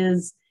actually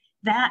is.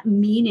 That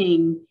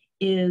meaning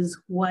is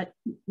what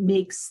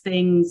makes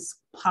things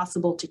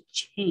possible to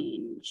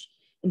change.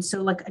 And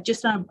so, like,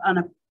 just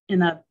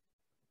in a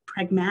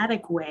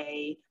pragmatic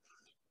way,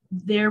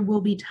 there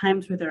will be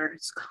times where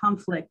there's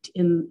conflict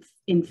in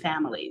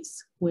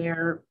families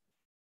where,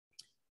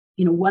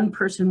 one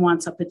person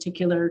wants a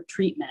particular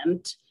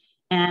treatment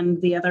and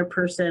the other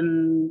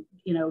person,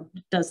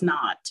 does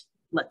not,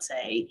 let's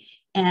say.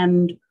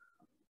 And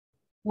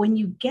when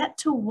you get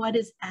to what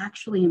is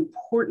actually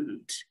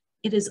important,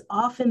 it is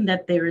often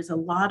that there is a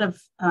lot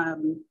of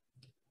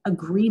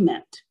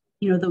agreement.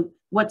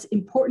 What's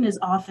important is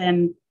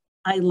often,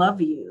 I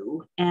love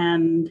you,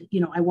 and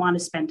I want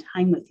to spend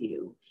time with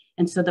you.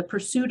 And so the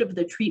pursuit of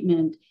the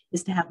treatment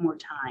is to have more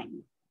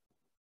time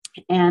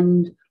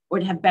or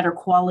to have better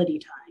quality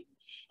time.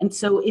 And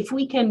so if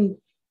we can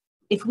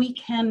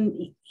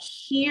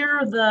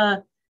hear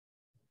the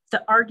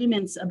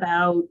arguments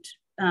about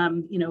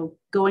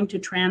going to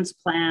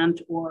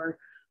transplant or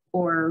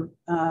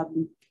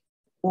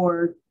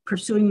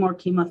pursuing more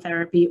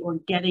chemotherapy or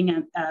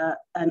getting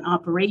an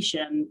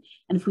operation,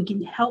 and if we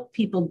can help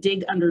people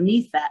dig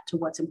underneath that to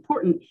what's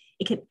important,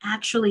 it can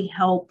actually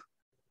help.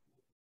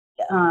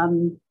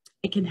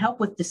 It can help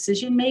with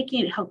decision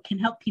making. It can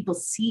help people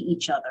see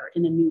each other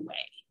in a new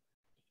way,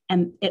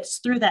 and it's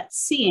through that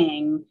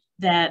seeing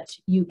that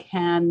you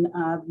can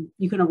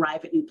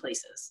arrive at new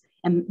places,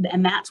 and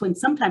that's when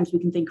sometimes we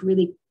can think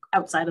really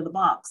outside of the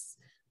box.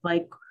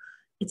 Like,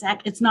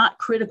 it's not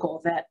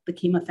critical that the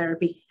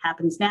chemotherapy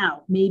happens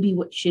now. Maybe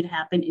what should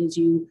happen is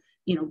you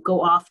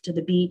go off to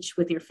the beach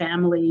with your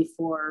family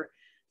for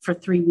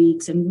 3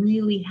 weeks and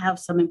really have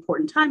some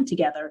important time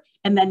together,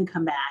 and then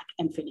come back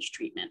and finish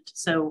treatment.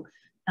 So,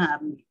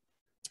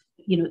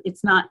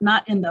 it's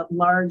not in the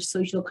large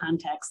social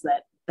context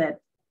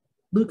that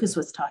Lucas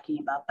was talking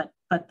about,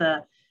 but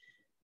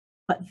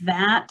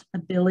that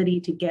ability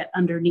to get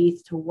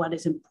underneath to what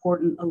is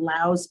important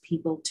allows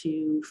people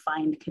to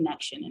find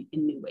connection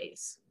in new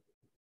ways.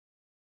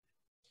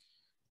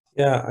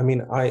 Yeah, I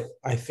mean, I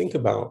think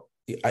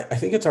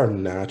it's our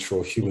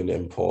natural human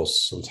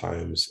impulse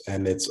sometimes,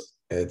 and it's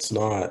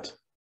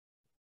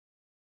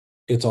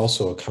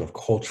also a kind of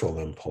cultural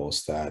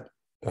impulse that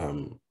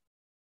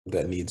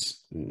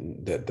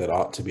that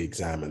ought to be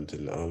examined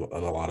in a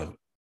lot of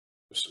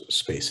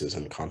spaces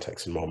and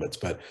contexts and moments.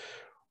 But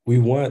we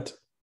want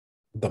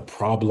the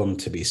problem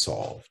to be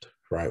solved,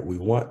 right? We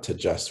want to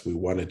just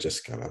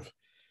kind of,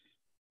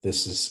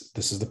 this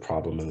is the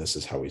problem, and this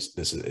is how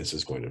this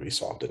is going to be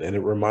solved. And it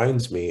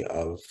reminds me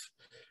of,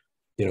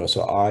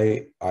 so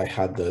I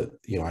had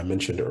I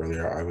mentioned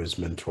earlier, I was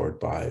mentored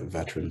by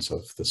veterans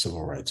of the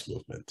civil rights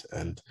movement,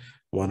 and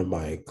one of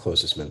my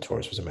closest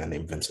mentors was a man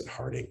named Vincent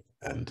Harding,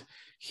 and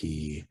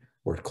he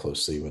worked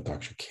closely with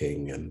Dr.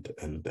 King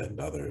and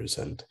others,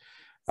 and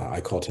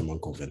I called him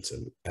Uncle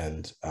Vincent.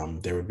 And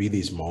there would be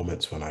these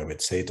moments when I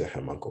would say to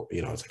him, Uncle,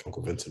 it's like,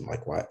 Uncle Vincent,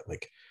 like, why,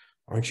 like,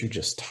 aren't you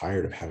just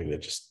tired of having to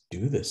just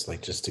do this?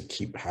 Like, just to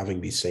keep having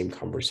these same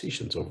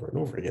conversations over and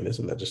over again,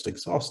 isn't that just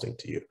exhausting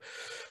to you?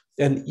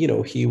 And,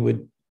 he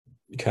would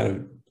kind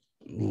of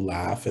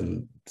laugh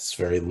in this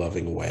very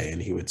loving way.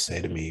 And he would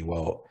say to me,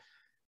 well,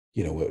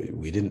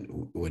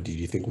 what do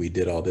you think we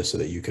did all this so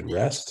that you could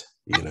rest?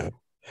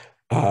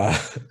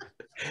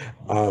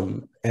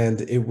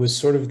 And it was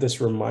sort of this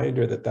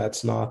reminder that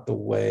that's not the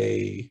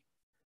way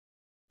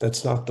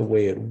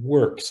it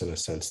works, in a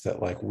sense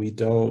that, like,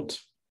 the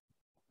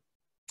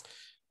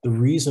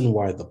reason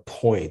why the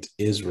point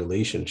is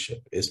relationship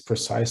is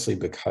precisely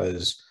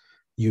because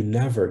you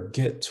never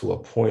get to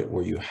a point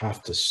where you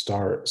have to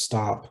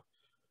stop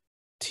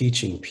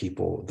teaching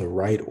people the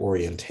right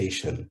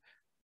orientation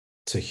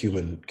to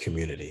human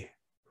community,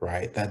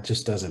 right? That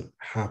just doesn't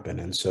happen.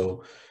 And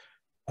so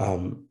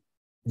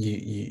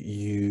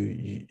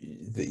you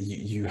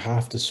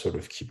have to sort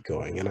of keep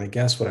going. And I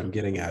guess what I'm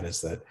getting at is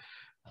that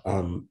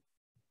the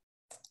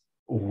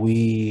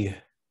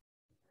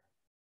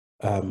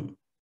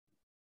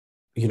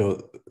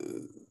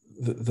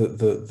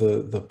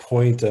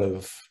point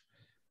of,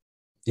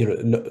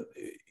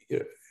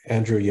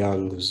 Andrew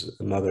Young, who's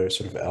another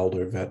sort of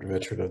elder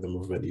veteran of the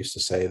movement, used to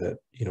say that,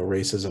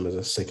 racism is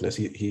a sickness.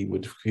 He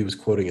was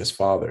quoting his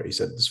father. He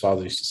said his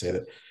father used to say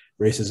that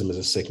racism is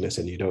a sickness,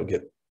 and you don't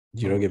get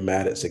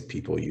mad at sick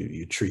people,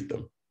 you treat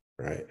them,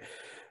 right?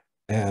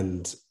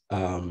 And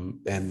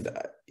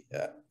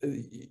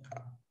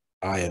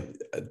I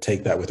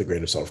take that with a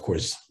grain of salt. Of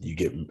course, you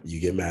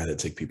get mad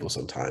at sick people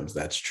sometimes.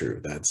 That's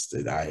true.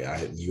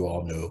 You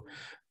all know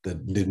the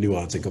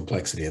nuance and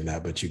complexity in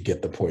that, but you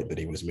get the point that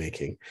he was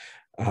making.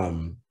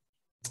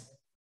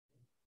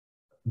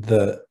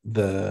 what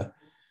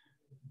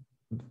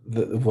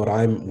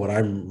I'm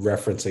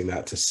referencing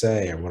that to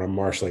say, and what I'm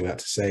marshaling that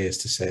to say, is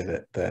to say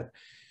that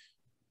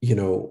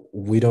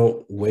we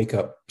don't wake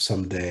up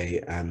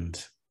someday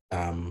and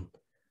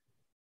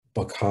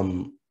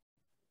become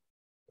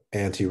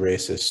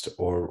anti-racist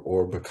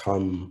or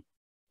become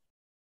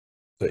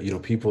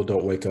that. People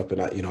don't wake up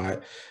and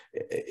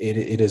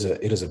it is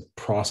a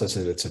process,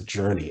 and it's a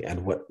journey.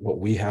 And what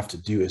we have to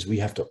do is we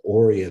have to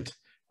orient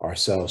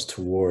ourselves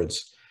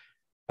towards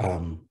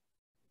the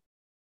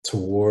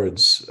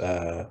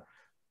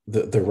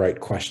right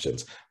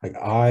questions. Like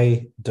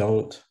I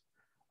don't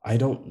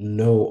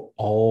know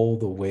all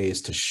the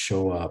ways to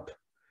show up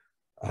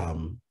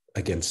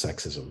against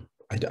sexism.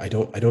 I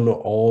don't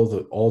know all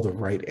the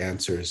right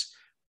answers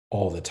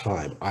all the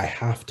time. I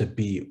have to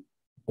be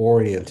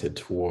oriented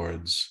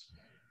towards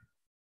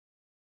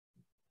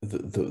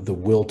the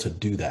will to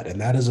do that, and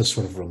that is a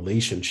sort of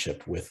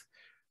relationship with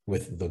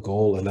the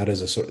goal, and that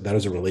is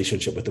a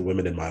relationship with the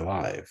women in my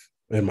life,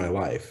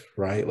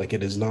 right? Like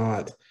it is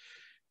not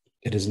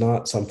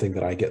something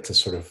that I get to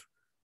sort of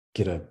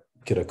get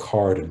a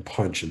card and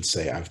punch and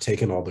say, I've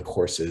taken all the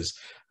courses,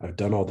 I've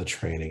done all the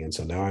training, and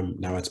so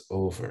now it's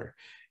over.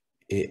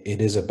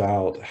 It is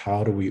about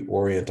how do we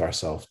orient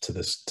ourselves to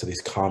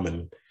these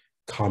common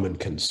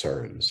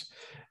concerns.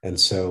 And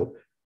so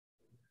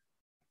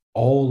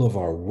all of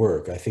our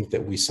work, I think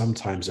that we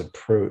sometimes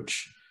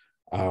approach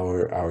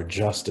our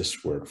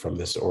justice work from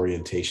this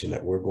orientation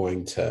that we're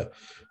going to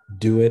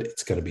do it,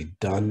 it's going to be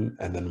done,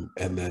 and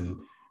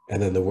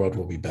then the world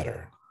will be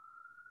better.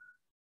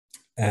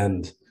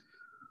 And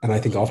I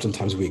think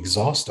oftentimes we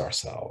exhaust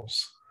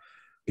ourselves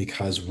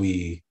because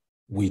we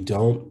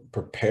don't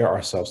prepare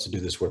ourselves to do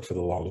this work for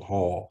the long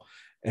haul,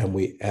 and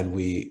we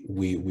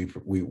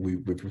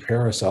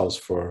prepare ourselves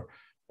for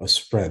a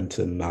sprint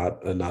and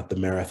not the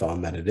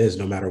marathon that it is.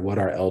 No matter what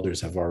our elders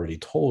have already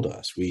told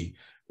us, we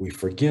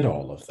forget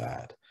all of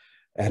that.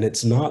 And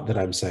it's not that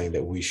I'm saying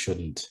that we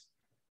shouldn't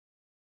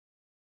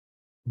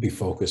be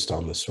focused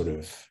on the sort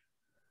of.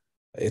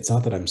 It's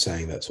not that I'm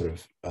saying that sort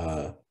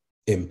of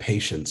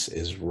impatience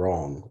is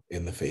wrong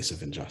in the face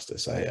of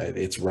injustice.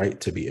 It's right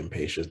to be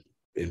impatient.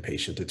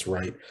 It's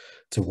right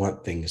to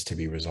want things to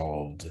be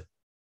resolved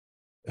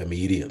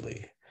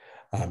immediately.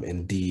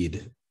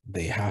 Indeed,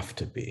 they have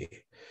to be.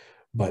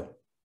 But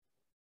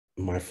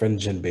my friend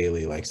Jen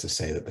Bailey likes to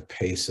say that the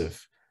pace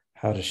of,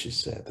 how does she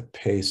say it? The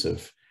pace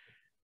of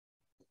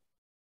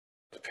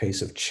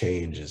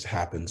change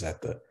happens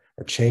at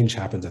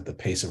the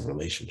pace of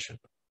relationship,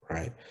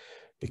 right?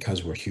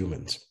 Because we're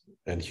humans,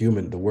 and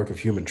the work of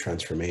human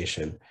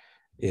transformation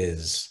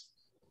is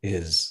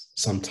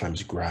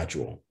sometimes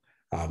gradual.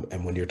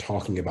 And when you're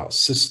talking about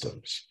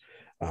systems,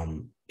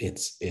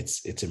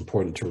 it's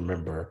important to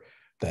remember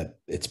that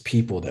it's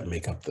people that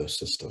make up those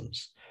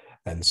systems.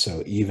 And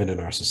so even in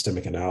our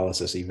systemic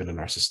analysis, even in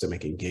our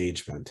systemic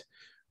engagement,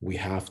 we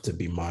have to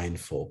be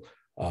mindful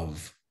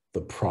of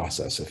the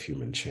process of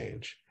human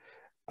change.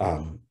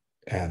 I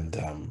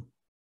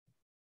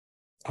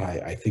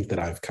think that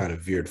I've kind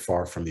of veered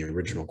far from the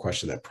original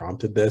question that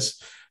prompted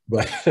this,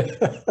 but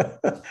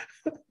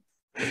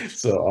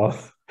so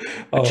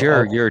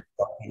your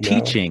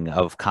teaching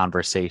of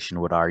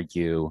conversation would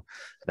argue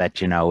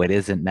that, it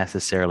isn't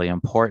necessarily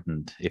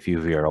important if you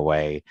veer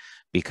away,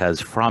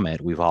 because from it,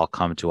 we've all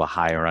come to a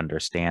higher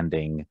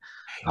understanding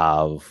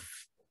of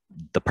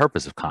the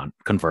purpose of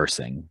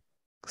conversing.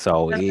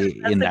 So that's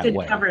in a that good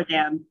way. cover,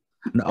 Dan.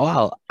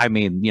 Well, I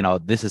mean,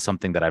 this is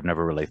something that I've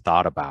never really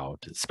thought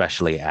about,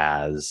 especially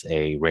as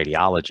a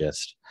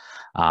radiologist,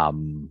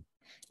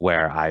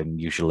 where I'm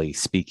usually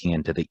speaking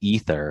into the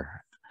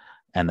ether,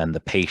 and then the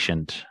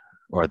patient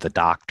or the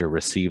doctor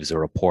receives a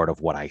report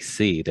of what I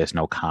see. There's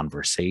no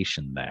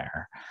conversation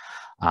there.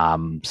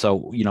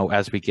 So,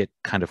 as we get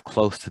kind of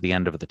close to the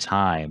end of the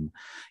time,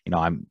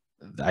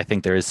 I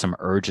think there is some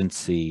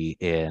urgency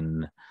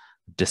in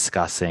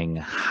discussing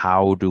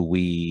how do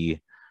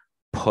we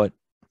put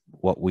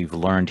what we've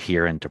learned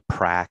here into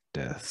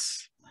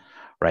practice,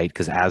 right?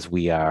 Because as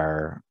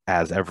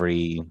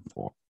every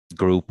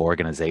group,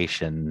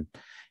 organization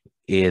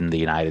in the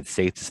United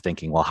States is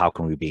thinking, well, how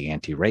can we be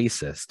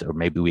anti-racist? Or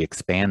maybe we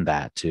expand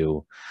that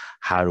to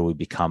how do we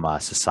become a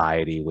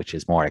society which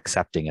is more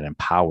accepting and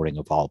empowering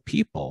of all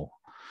people?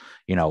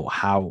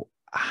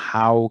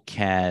 How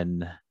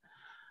can,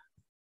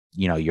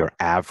 your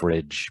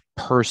average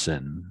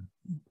person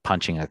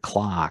punching a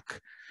clock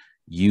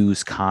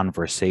use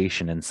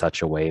conversation in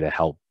such a way to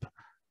help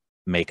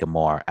make a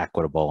more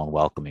equitable and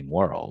welcoming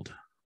world?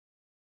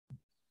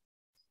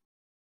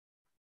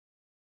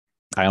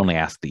 I only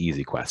ask the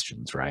easy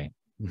questions, right?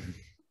 You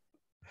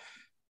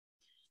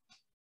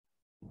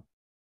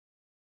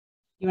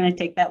want to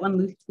take that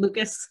one,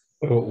 Lucas?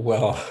 Oh,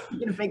 well, You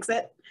gonna fix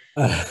it?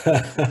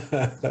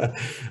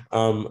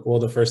 Well,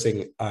 the first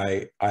thing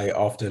I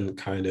often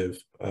kind of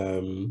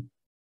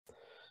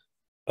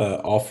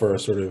offer a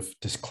sort of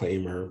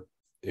disclaimer,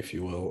 if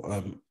you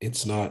will.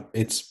 It's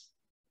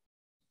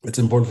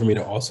important for me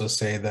to also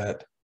say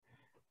that,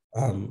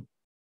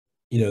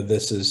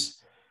 this is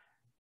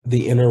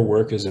the inner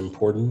work is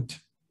important,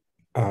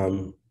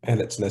 and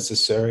it's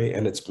necessary,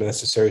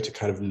 to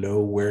kind of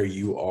know where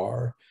you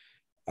are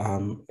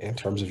in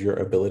terms of your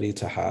ability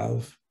to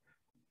have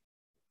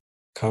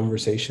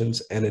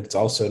conversations. And it's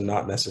also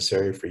not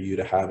necessary for you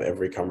to have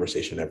every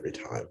conversation every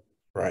time,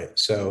 right?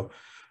 So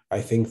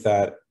I think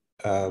that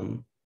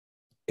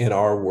in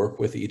our work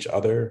with each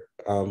other,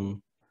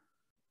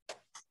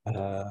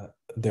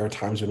 there are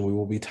times when we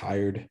will be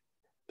tired.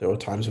 There are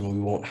times when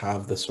we won't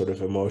have the sort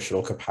of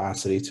emotional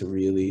capacity to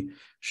really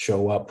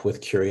show up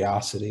with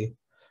curiosity.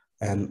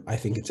 And I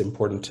think it's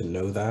important to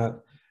know that.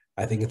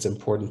 I think it's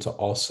important to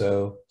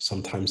also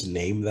sometimes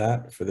name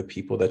that for the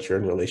people that you're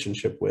in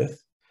relationship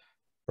with,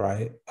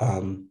 right?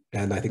 And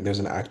I think there's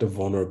an act of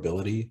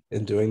vulnerability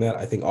in doing that.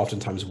 I think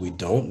oftentimes we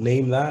don't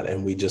name that,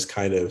 and we just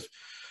kind of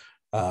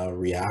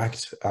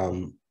react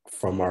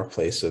from our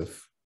place of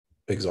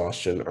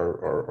exhaustion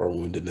or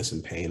woundedness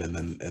and pain, and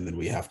then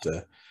we have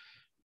to,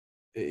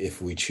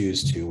 if we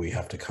choose to, we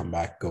have to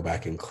go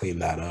back and clean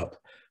that up.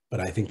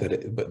 But I think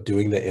that but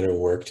doing the inner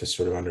work to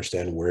sort of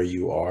understand where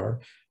you are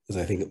is,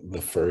 I think,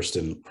 the first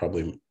and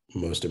probably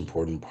most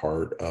important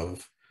part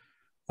of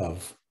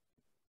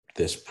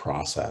this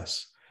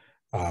process.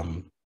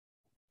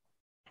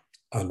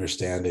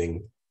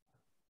 Understanding,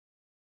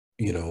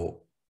 you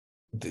know,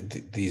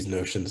 these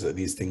notions, that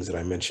these things that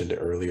I mentioned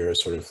earlier,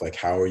 sort of like,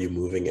 how are you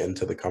moving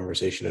into the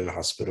conversation in a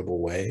hospitable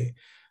way?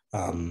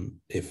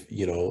 If,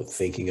 you know,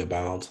 thinking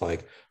about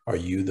like, are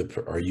you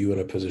in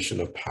a position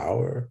of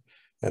power,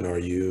 and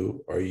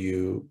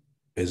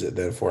is it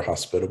therefore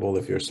hospitable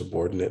if your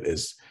subordinate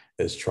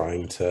is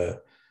trying to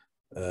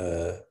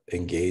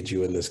engage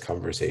you in this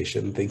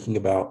conversation? Thinking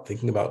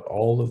about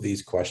all of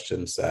these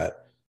questions that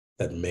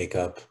make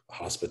up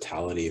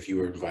hospitality. If you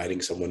were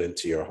inviting someone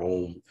into your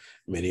home,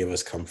 many of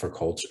us come from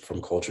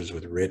cultures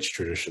with rich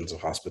traditions of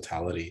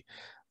hospitality.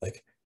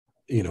 Like,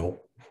 you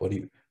know,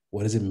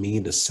 what does it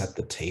mean to set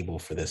the table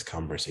for this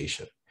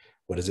conversation?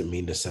 What does it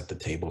mean to set the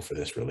table for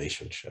this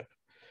relationship?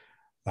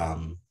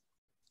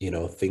 You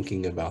know,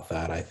 thinking about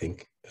that, I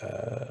think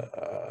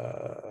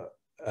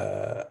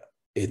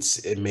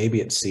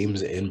maybe it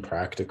seems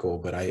impractical,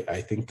 but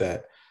I think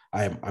that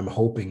I'm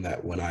hoping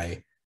that when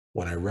I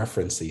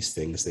reference these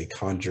things, they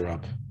conjure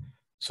up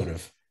sort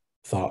of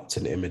thoughts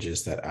and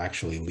images that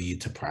actually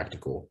lead to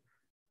practical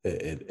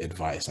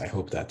advice. I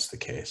hope that's the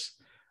case.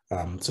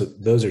 So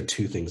those are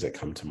two things that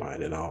come to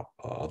mind, and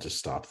I'll just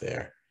stop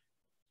there.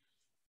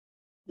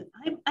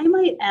 I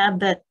might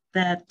add that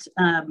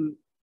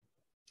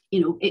you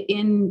know,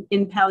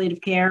 in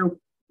palliative care,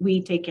 we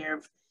take care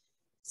of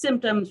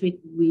symptoms.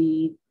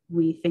 We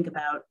think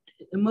about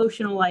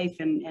emotional life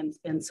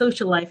and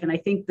social life, and I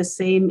think the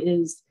same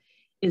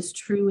is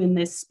true in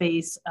this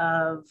space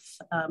of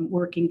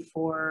working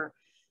for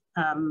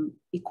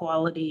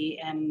equality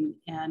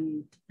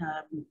and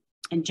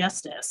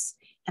justice.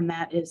 And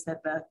that is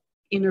that the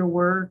inner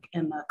work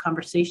and the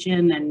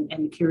conversation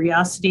and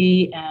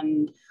curiosity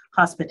and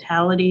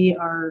hospitality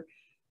are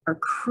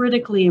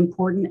critically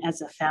important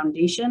as a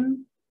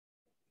foundation,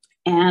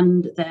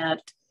 and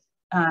that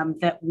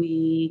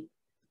we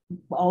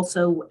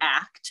also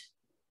act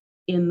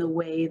in the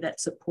way that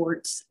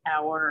supports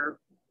our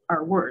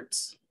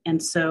words.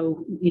 And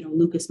so, you know,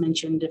 Lucas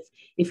mentioned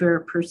if you're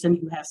a person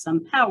who has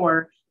some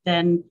power,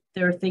 then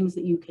there are things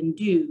that you can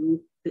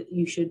do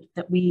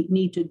that we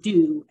need to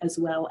do, as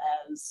well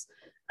as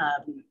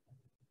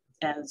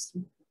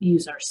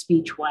use our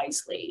speech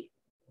wisely,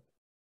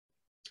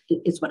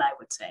 is what I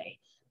would say.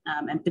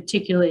 And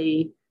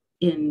particularly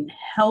in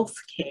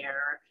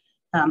healthcare,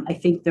 I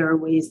think there are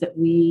ways that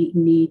we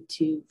need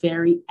to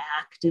very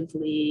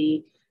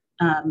actively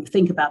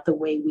think about the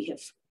way we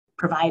have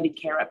provided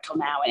care up till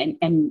now,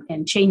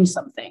 and change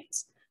some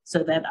things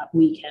so that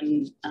we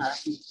can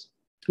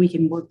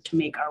work to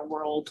make our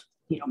world,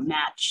 you know,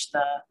 match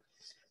the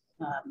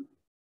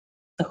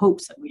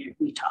hopes that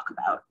we talk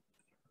about.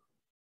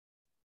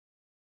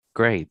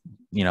 Great.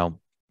 You know,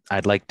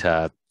 I'd like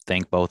to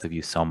thank both of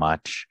you so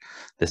much.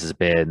 This has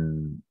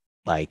been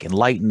like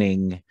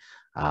enlightening,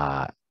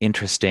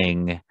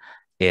 interesting.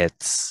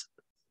 It's,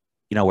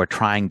 you know, we're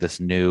trying this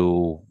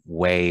new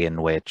way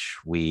in which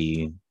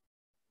we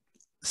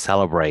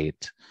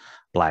celebrate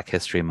Black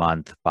History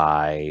Month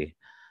by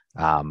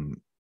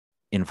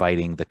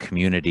inviting the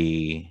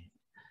community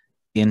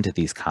into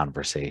these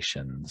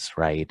conversations,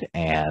 right?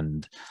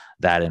 And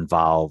that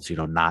involves, you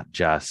know, not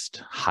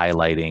just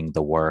highlighting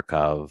the work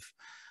of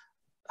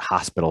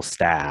hospital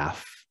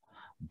staff,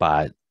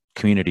 but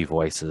community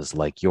voices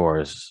like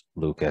yours,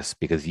 Lucas,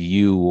 because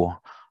you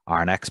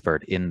are an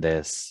expert in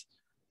this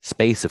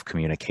space of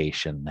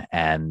communication.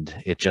 And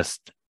it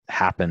just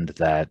happened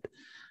that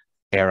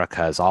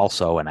Erica is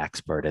also an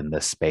expert in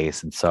this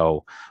space. And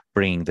so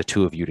bringing the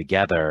two of you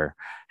together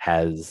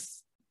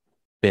has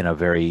been a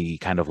very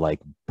kind of like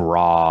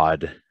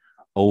broad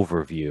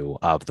overview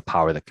of the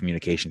power that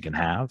communication can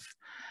have.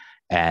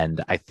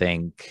 And I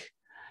think,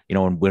 you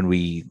know, when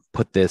we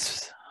put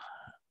this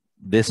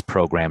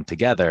program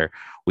together,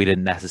 we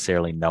didn't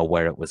necessarily know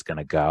where it was going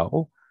to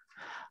go.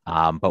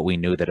 but we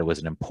knew that it was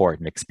an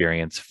important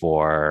experience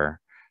for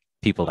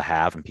people to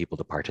have and people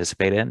to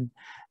participate in.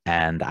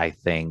 And I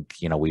think,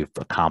 we've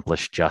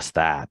accomplished just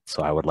that.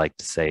 So I would like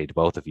to say to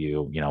both of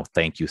you,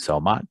 thank you so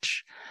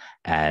much.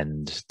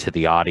 And to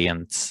the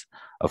audience,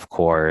 of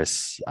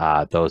course,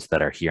 those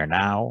that are here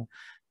now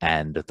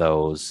and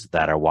those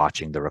that are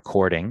watching the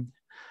recording,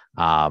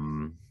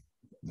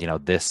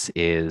 this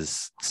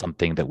is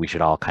something that we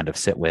should all kind of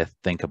sit with,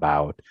 think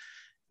about,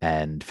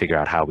 and figure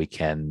out how we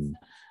can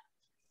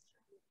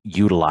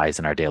utilize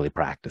in our daily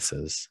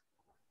practices.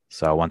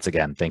 So once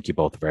again, thank you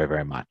both very,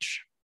 very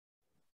much.